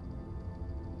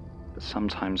 But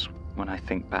sometimes when I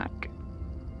think back,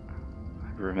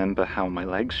 I remember how my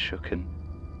legs shook and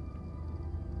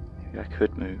maybe I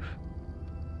could move.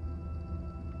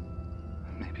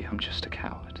 Maybe I'm just a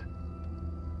coward.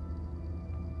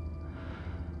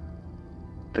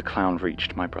 The clown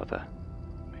reached my brother,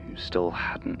 who still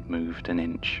hadn't moved an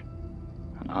inch,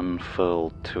 and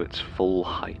unfurled to its full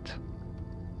height.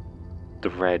 The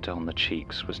red on the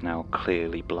cheeks was now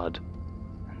clearly blood,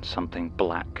 and something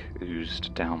black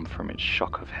oozed down from its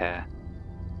shock of hair.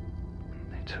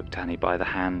 They took Danny by the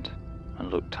hand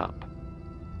and looked up,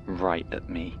 right at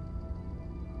me,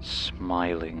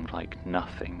 smiling like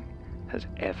nothing has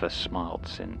ever smiled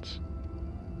since.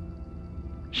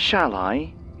 "Shall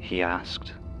I?" he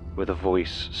asked, with a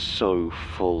voice so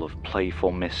full of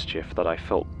playful mischief that I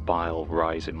felt bile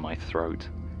rise in my throat.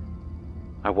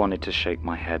 I wanted to shake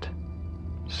my head,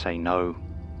 say no,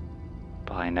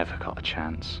 but I never got a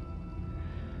chance.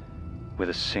 With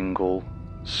a single,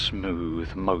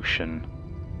 smooth motion,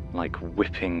 like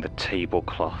whipping the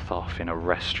tablecloth off in a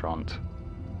restaurant,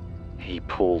 he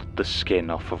pulled the skin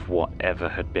off of whatever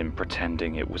had been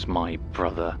pretending it was my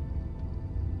brother.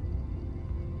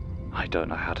 I don't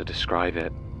know how to describe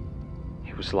it.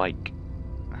 It was like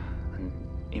an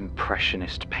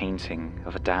impressionist painting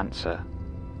of a dancer,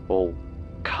 all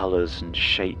colours and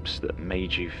shapes that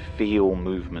made you feel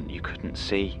movement you couldn't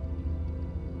see,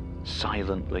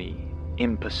 silently,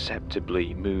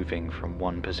 imperceptibly moving from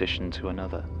one position to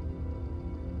another.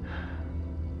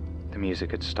 The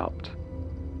music had stopped,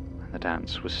 and the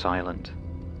dance was silent.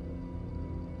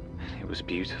 It was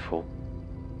beautiful.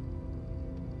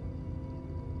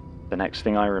 The next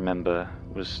thing I remember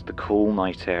was the cool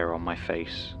night air on my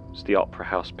face as the opera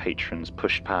house patrons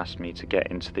pushed past me to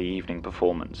get into the evening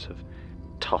performance of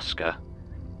Tosca.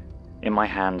 In my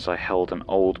hands I held an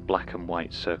old black and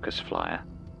white circus flyer.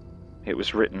 It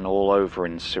was written all over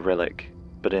in Cyrillic,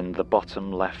 but in the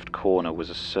bottom left corner was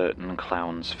a certain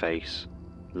clown's face,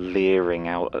 leering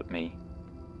out at me,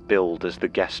 billed as the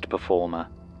guest performer.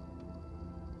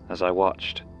 As I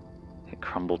watched, it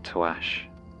crumbled to ash,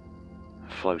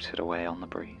 floated away on the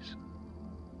breeze.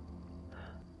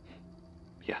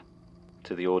 Yeah,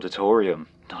 to the auditorium.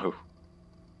 No.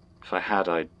 If I had,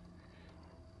 I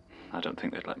don't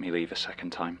think they'd let me leave a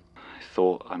second time. I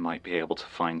thought I might be able to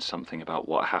find something about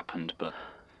what happened, but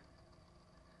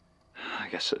I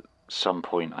guess at some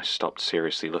point I stopped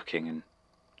seriously looking and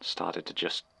started to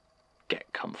just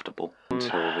get comfortable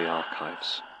until the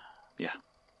archives. Yeah.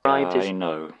 I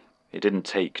know. It didn't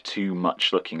take too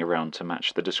much looking around to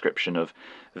match the description of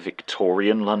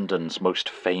Victorian London's most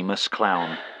famous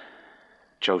clown,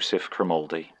 Joseph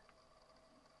Grimaldi.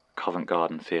 Covent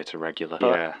Garden Theatre regular.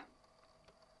 Yeah.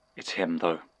 It's him,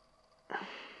 though.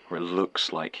 Or it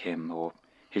looks like him, or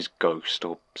his ghost,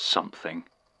 or something.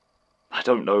 I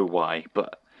don't know why,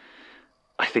 but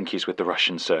I think he's with the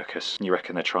Russian circus. You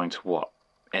reckon they're trying to, what,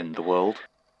 end the world?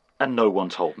 And no one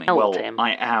told me. Well,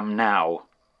 I am now.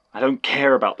 I don't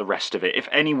care about the rest of it. If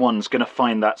anyone's gonna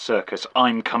find that circus,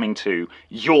 I'm coming too.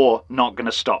 You're not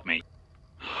gonna stop me.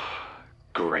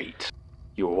 Great.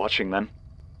 You were watching then?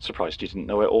 Surprised you didn't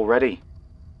know it already.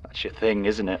 That's your thing,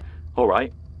 isn't it?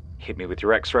 Alright. Hit me with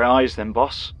your X-ray eyes then,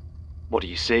 boss. What do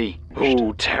you see?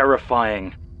 Ooh,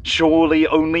 terrifying. Surely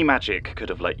only magic could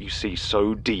have let you see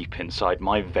so deep inside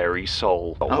my very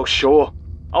soul. Oh, sure.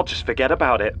 I'll just forget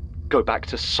about it. Go back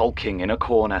to sulking in a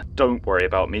corner. Don't worry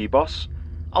about me, boss.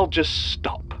 I'll just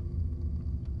stop.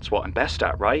 It's what I'm best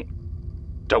at, right?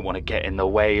 Don't want to get in the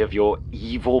way of your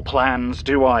evil plans,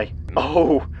 do I?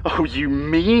 Oh, you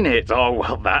mean it? Oh,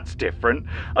 well, that's different.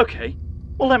 Okay,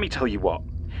 well, let me tell you what.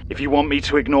 If you want me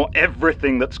to ignore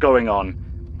everything that's going on,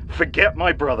 forget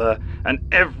my brother and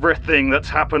everything that's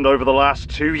happened over the last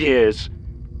 2 years,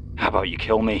 how about you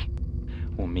kill me?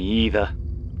 Or me either.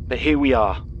 But here we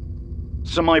are.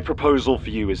 So my proposal for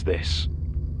you is this.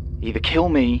 Either kill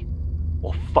me,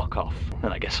 or fuck off.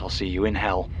 Then I guess I'll see you in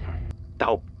hell.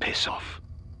 That'll piss off.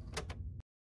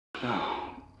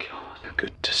 Oh, God.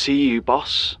 Good to see you,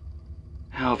 boss.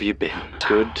 How have you been?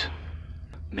 Good.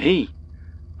 Me?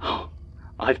 Oh,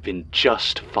 I've been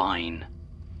just fine.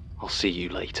 I'll see you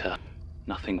later.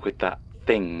 Nothing with that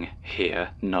thing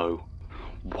here, no.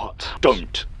 What?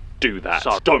 Don't do that.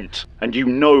 Sorry. Don't. And you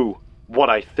know what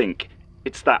I think.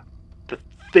 It's the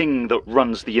thing that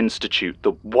runs the Institute,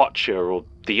 the Watcher, or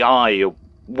the Eye, or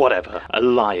whatever.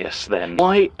 Elias, then.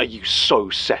 Why are you so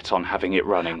set on having it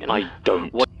running? I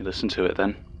don't. You listen to it,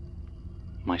 then.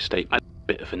 My statement. A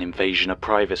bit of an invasion of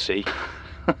privacy.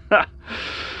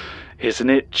 Isn't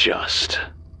it just?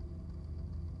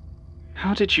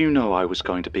 How did you know I was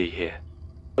going to be here?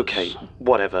 Okay,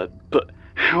 whatever, but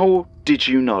how did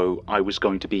you know I was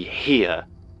going to be here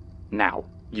now?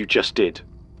 You just did.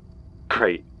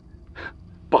 Great.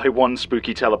 Buy one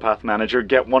spooky telepath manager,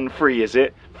 get one free, is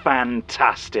it?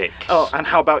 Fantastic. Oh, and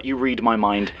how about you read my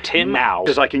mind Tim? now?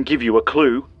 Because I can give you a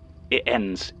clue. It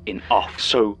ends in off.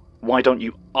 So why don't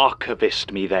you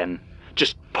archivist me then?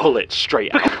 Just pull it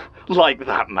straight out. Like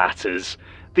that matters.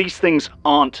 These things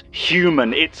aren't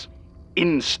human, it's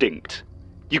instinct.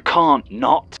 You can't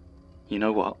not. You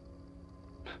know what?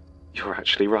 You're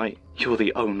actually right. You're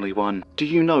the only one. Do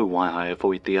you know why I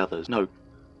avoid the others? No.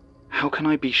 How can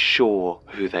I be sure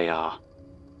who they are?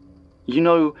 You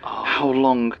know how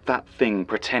long that thing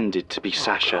pretended to be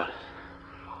Sasha?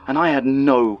 God. And I had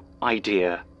no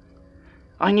idea.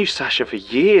 I knew Sasha for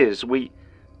years.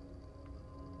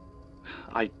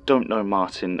 I don't know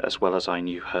Martin as well as I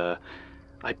knew her.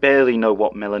 I barely know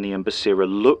what Melanie and Basira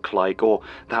look like, or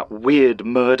that weird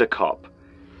murder cop.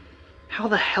 How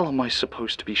the hell am I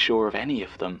supposed to be sure of any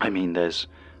of them? I mean, there's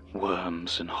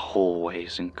worms and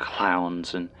hallways and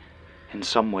clowns, and in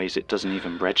some ways it doesn't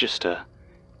even register.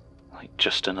 Like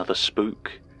just another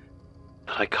spook.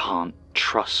 But I can't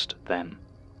trust them.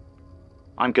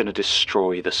 I'm gonna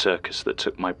destroy the circus that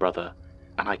took my brother,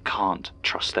 and I can't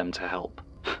trust them to help.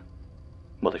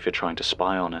 Well, if you're trying to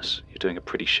spy on us, you're doing a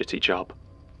pretty shitty job.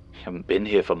 You haven't been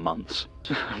here for months,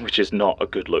 which is not a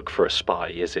good look for a spy,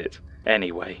 is it?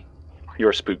 Anyway, you're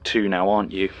a spook too now,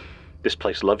 aren't you? This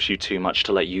place loves you too much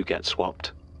to let you get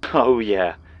swapped. Oh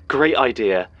yeah, great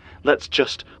idea. Let's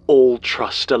just all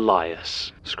trust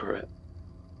Elias. Screw it.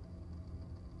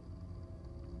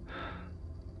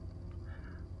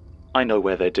 I know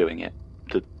where they're doing it.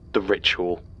 The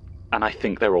ritual. And I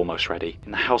think they're almost ready.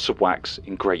 In the House of Wax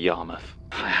in Great Yarmouth.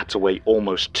 I had to wait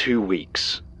almost 2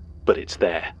 weeks. But it's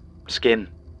there. Skin.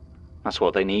 That's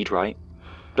what they need, right?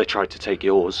 They tried to take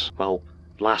yours. Well,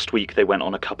 last week they went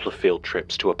on a couple of field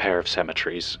trips to a pair of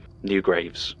cemeteries. New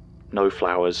graves. No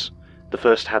flowers. The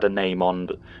first had a name on,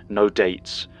 but no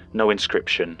dates. No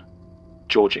inscription.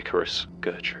 George Icarus.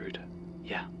 Gertrude.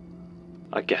 Yeah.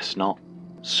 I guess not.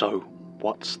 So,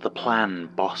 what's the plan,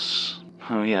 boss?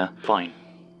 Oh yeah, fine.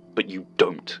 But you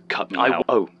don't cut me out.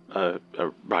 Oh,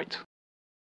 right.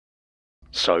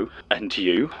 So, and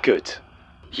you? Good.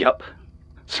 Yup.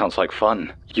 Sounds like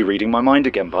fun. You reading my mind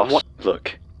again, boss? What?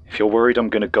 Look, if you're worried I'm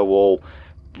gonna go all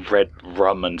red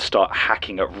rum and start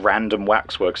hacking at random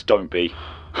waxworks, don't be.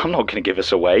 I'm not gonna give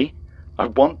us away. I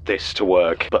want this to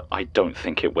work, but I don't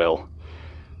think it will.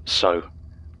 So,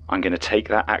 I'm gonna take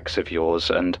that axe of yours,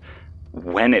 and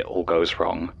when it all goes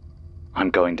wrong, I'm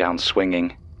going down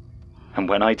swinging. And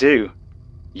when I do,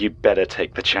 you'd better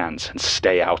take the chance and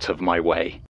stay out of my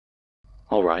way.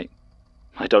 All right.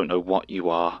 I don't know what you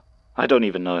are. I don't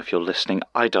even know if you're listening.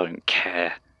 I don't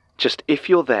care. Just if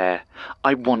you're there,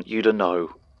 I want you to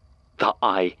know that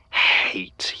I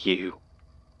hate you.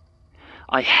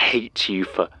 I hate you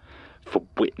for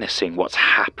witnessing what's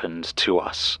happened to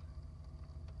us.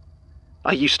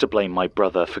 I used to blame my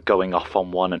brother for going off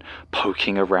on one and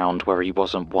poking around where he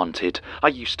wasn't wanted. I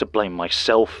used to blame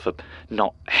myself for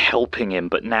not helping him,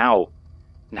 but now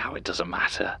it doesn't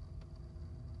matter.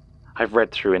 I've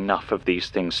read through enough of these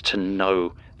things to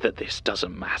know that this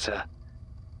doesn't matter.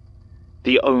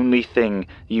 The only thing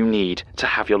you need to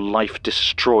have your life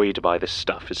destroyed by this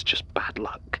stuff is just bad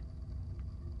luck.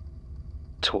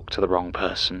 Talk to the wrong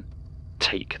person,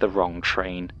 take the wrong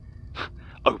train,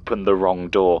 open the wrong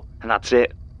door, and that's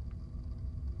it.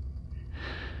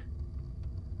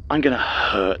 I'm gonna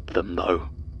hurt them, though.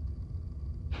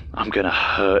 I'm gonna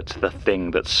hurt the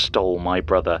thing that stole my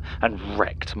brother and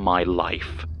wrecked my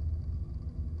life.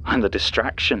 I'm the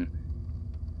distraction.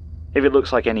 If it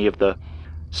looks like any of the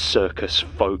circus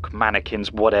folk,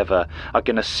 mannequins, whatever, are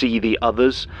gonna see the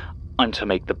others, I'm to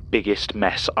make the biggest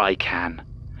mess I can.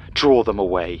 Draw them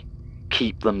away.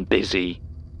 Keep them busy.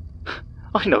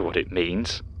 I know what it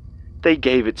means. They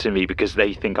gave it to me because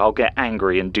they think I'll get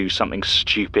angry and do something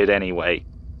stupid anyway.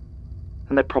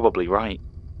 And they're probably right.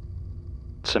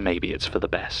 So maybe it's for the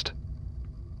best.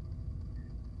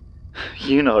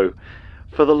 You know,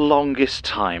 for the longest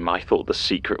time I thought the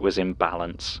secret was in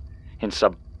balance, in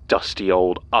some dusty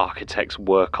old architect's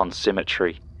work on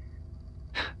symmetry.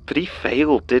 But he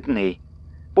failed, didn't he?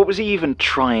 What was he even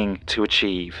trying to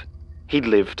achieve? He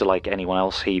lived like anyone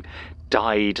else, he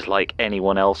died like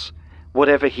anyone else.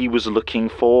 Whatever he was looking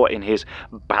for in his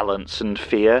balance and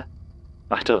fear,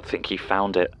 I don't think he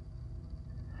found it.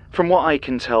 From what I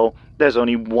can tell, there's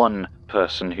only one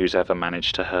person who's ever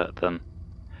managed to hurt them.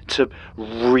 To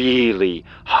really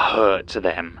hurt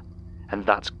them, and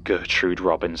that's Gertrude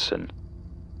Robinson.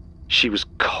 She was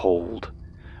cold,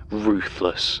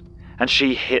 ruthless, and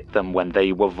she hit them when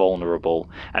they were vulnerable,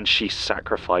 and she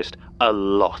sacrificed a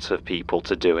lot of people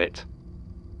to do it.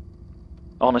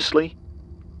 Honestly,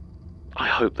 I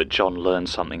hope that John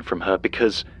learns something from her,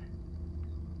 because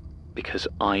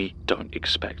I don't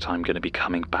expect I'm going to be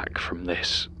coming back from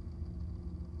this.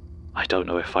 I don't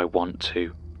know if I want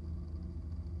to.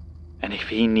 And if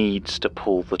he needs to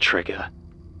pull the trigger,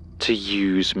 to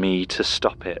use me to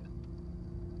stop it,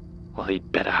 well,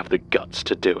 he'd better have the guts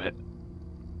to do it.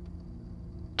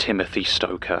 Timothy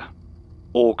Stoker,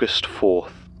 August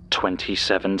 4th,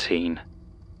 2017.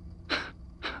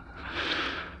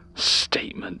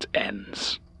 Statement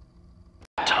ends.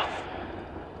 Tough.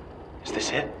 Is this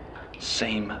it?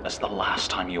 Same as the last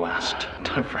time you asked.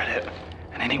 Don't fret it.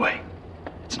 And anyway,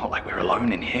 it's not like we're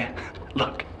alone in here.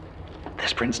 Look,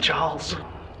 there's Prince Charles.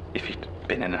 If he'd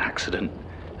been in an accident,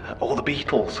 or the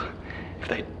Beatles. If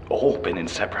they'd all been in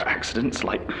separate accidents,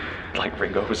 like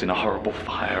Ringo was in a horrible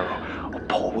fire, or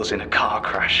Paul was in a car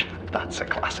crash. That's a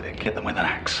classic. Hit them with an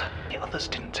axe. The others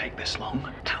didn't take this long.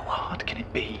 How hard can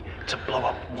it be to blow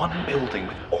up one building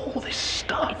with all this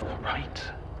stuff? Right.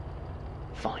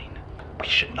 Fine. We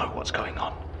should know what's going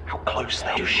on. How close they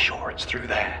are. You sure it's through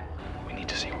there? We need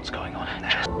to see what's going on in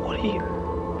there. What are you...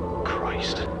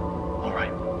 Christ.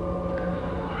 Alright,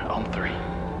 on 3.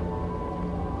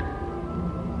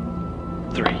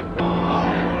 3.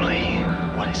 Holy...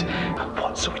 What is it?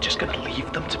 What, so we're just gonna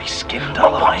leave them to be skinned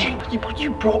alive?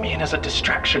 You brought me in as a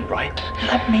distraction, right?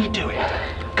 Let me do it.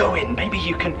 Go in, maybe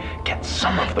you can get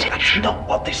some of them. That's not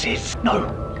what this is.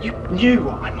 No, you knew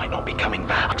I might not be coming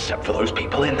back, except for those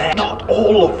people in there. Not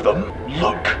all of them.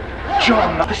 Look,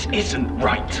 John, this isn't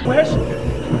right. Where's...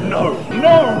 No,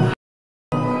 no!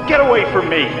 Get away from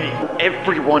me!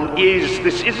 Everyone is.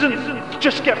 This isn't...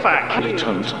 Just get back. I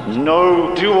don't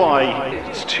know, do I?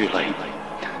 It's too late.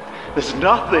 There's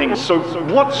nothing. So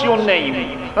what's your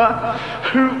name?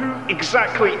 Who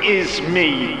exactly is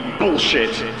me?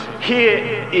 Bullshit.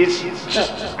 Here is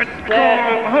just...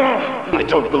 I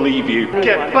don't believe you.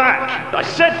 Get back! I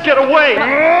said get away!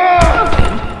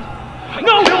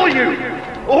 No! Kill you!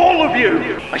 All of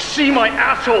you! I see my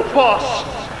asshole boss!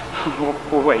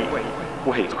 Oh,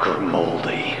 wait,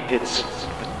 Grimaldi. It's...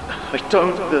 I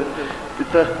don't...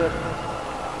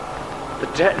 The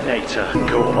detonator.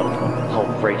 Go on,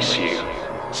 I'll race you.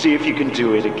 See if you can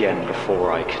do it again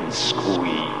before I can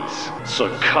squeeze.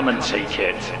 So come and take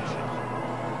it.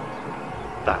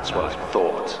 That's what I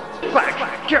thought.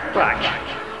 Back! Get back!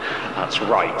 That's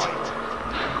right.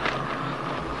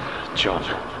 John,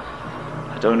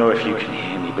 I don't know if you can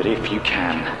hear me, but if you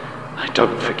can, I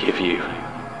don't forgive you.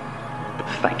 But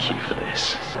thank you for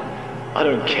this. I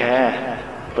don't care,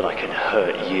 but I can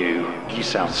hurt you. You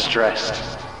sound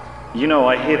stressed. You know,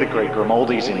 I hear the great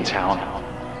Grimaldi's in town.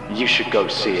 You should go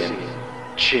see him.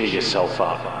 Cheer yourself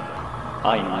up.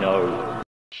 I know.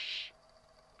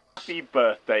 Happy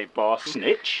birthday, boss.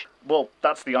 Snitch? Well,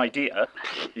 that's the idea.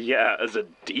 Yeah, as a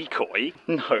decoy.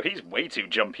 No, he's way too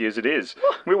jumpy as it is.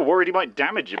 We were worried he might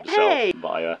damage himself. Hey!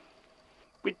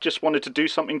 We just wanted to do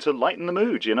something to lighten the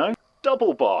mood, you know?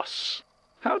 Double boss.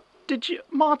 How did you...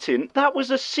 Martin, that was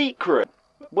a secret.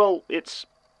 Well, it's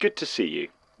good to see you.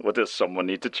 Or does someone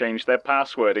need to change their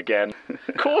password again?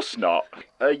 Of course not.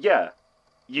 Yeah,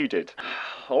 you did.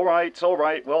 All right.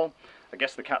 Well, I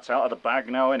guess the cat's out of the bag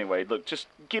now anyway. Look, just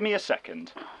give me a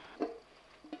second.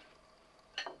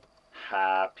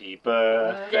 Happy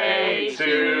birthday to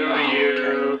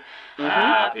you.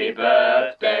 Happy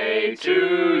birthday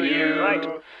to you.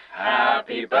 Right.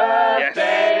 Happy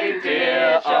birthday, yes,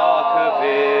 dear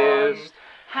archivist.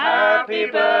 Happy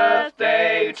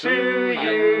birthday to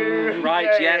you.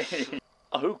 Right, yes.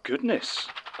 Oh, goodness.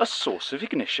 A source of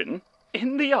ignition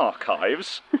in the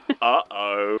archives.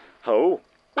 Uh-oh. Oh,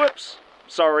 whoops.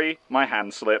 Sorry, my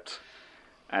hand slipped.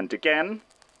 And again,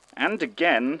 and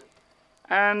again,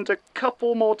 and a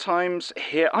couple more times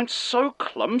here. I'm so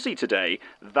clumsy today.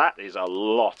 That is a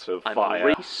lot of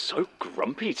fire. He's so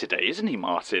grumpy today, isn't he,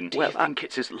 Martin? Do you think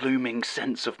it's his looming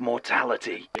sense of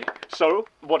mortality? So,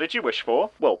 what did you wish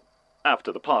for? Well,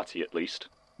 after the party, at least.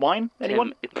 Wine?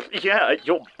 Anyone? Yeah,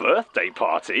 your birthday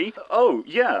party? Oh,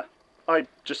 yeah. I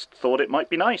just thought it might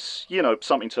be nice. You know,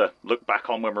 something to look back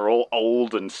on when we're all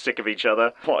old and sick of each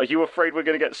other. What, are you afraid we're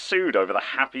going to get sued over the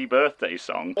happy birthday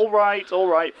song? All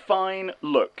right, fine.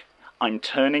 Look, I'm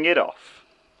turning it off.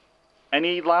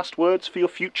 Any last words for your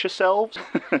future selves?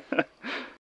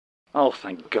 Oh,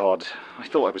 thank God. I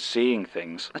thought I was seeing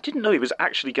things. I didn't know he was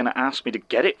actually going to ask me to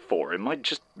get it for him. I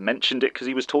just mentioned it because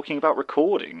he was talking about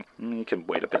recording. You can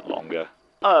wait a bit longer.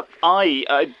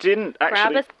 I didn't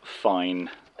actually... Fine.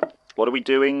 What are we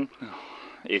doing?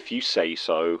 If you say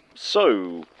so.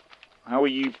 So, how are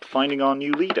you finding our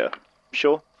new leader?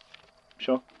 Sure?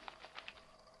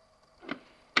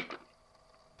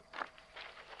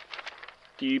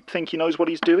 Do you think he knows what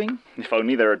he's doing? If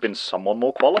only there had been someone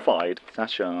more qualified.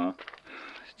 Sasha...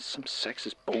 Some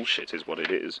sexist bullshit is what it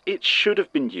is. It should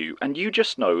have been you, and you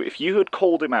just know if you had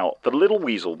called him out, the little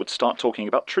weasel would start talking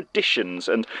about traditions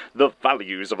and the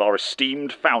values of our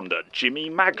esteemed founder,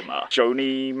 Jimmy Magma.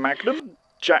 Joni Magnum?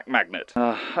 Jack Magnet.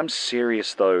 I'm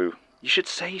serious, though. You should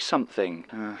say something.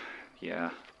 Yeah.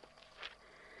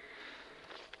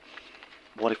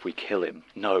 What if we kill him?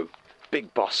 No.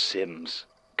 Big Boss Sims.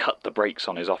 Cut the brakes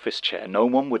on his office chair. No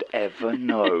one would ever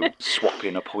know. Swap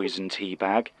in a poison tea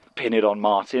bag. Pin it on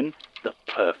Martin. The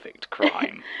perfect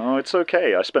crime. Oh, it's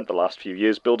okay. I spent the last few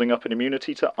years building up an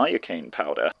immunity to iocane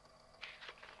powder.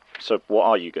 So what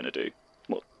are you going to do?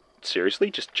 What, seriously?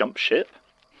 Just jump ship?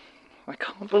 I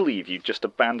can't believe you just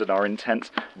abandoned our intense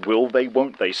will they,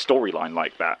 won't they storyline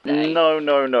like that.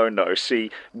 No. See,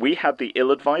 we had the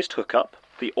ill-advised hookup,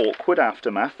 the awkward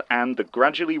aftermath, and the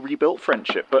gradually rebuilt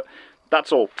friendship, but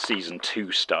that's all Season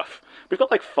 2 stuff. We've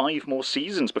got like 5 more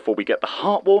seasons before we get the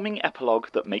heartwarming epilogue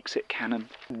that makes it canon.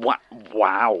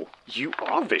 Wow, you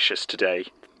are vicious today.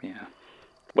 Yeah.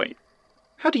 Wait,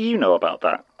 how do you know about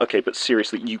that? Okay, but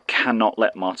seriously, you cannot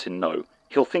let Martin know.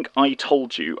 He'll think I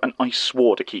told you, and I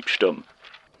swore to keep stum.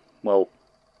 Well,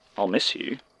 I'll miss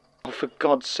you. Oh, for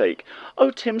God's sake.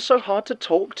 Oh, Tim's so hard to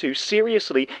talk to.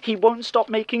 Seriously, he won't stop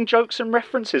making jokes and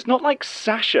references. Not like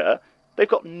Sasha. They've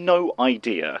got no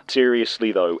idea.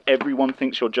 Seriously, though, everyone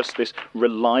thinks you're just this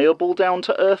reliable,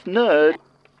 down-to-earth nerd.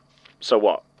 So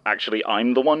what? Actually,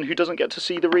 I'm the one who doesn't get to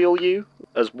see the real you?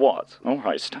 As what? All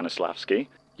right, Stanislavski.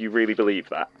 You really believe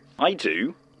that? I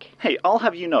do. Hey, I'll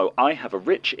have you know, I have a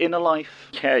rich inner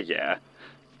life. Yeah.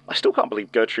 I still can't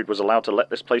believe Gertrude was allowed to let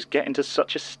this place get into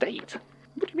such a state.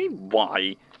 What do you mean,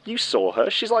 why? You saw her.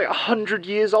 She's like 100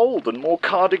 years old and more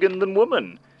cardigan than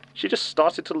woman. She just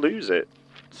started to lose it.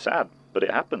 Sad, but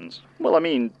it happens. Well, I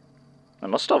mean, I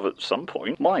must have at some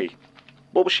point. Why?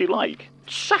 What was she like?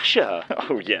 Sasha!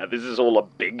 Oh yeah, this is all a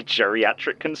big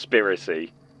geriatric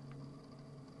conspiracy.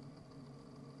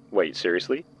 Wait,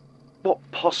 seriously? What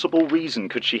possible reason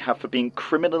could she have for being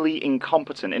criminally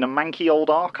incompetent in a manky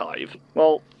old archive?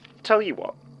 Well, tell you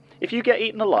what. If you get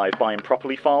eaten alive by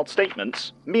improperly filed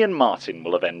statements, me and Martin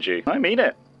will avenge you. I mean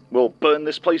it. We'll burn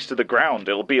this place to the ground.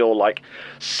 It'll be all like,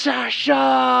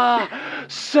 Sasha!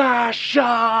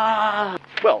 Sasha!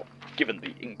 Well, given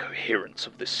the incoherence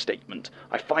of this statement,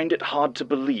 I find it hard to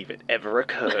believe it ever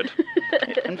occurred.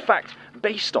 In fact,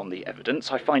 based on the evidence,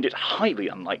 I find it highly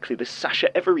unlikely this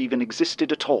Sasha ever even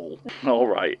existed at all. All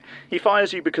right, he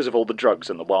fires you because of all the drugs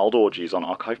and the wild orgies on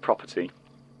archive property.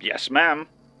 Yes, ma'am.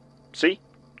 See?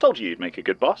 Told you you'd make a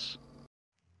good boss.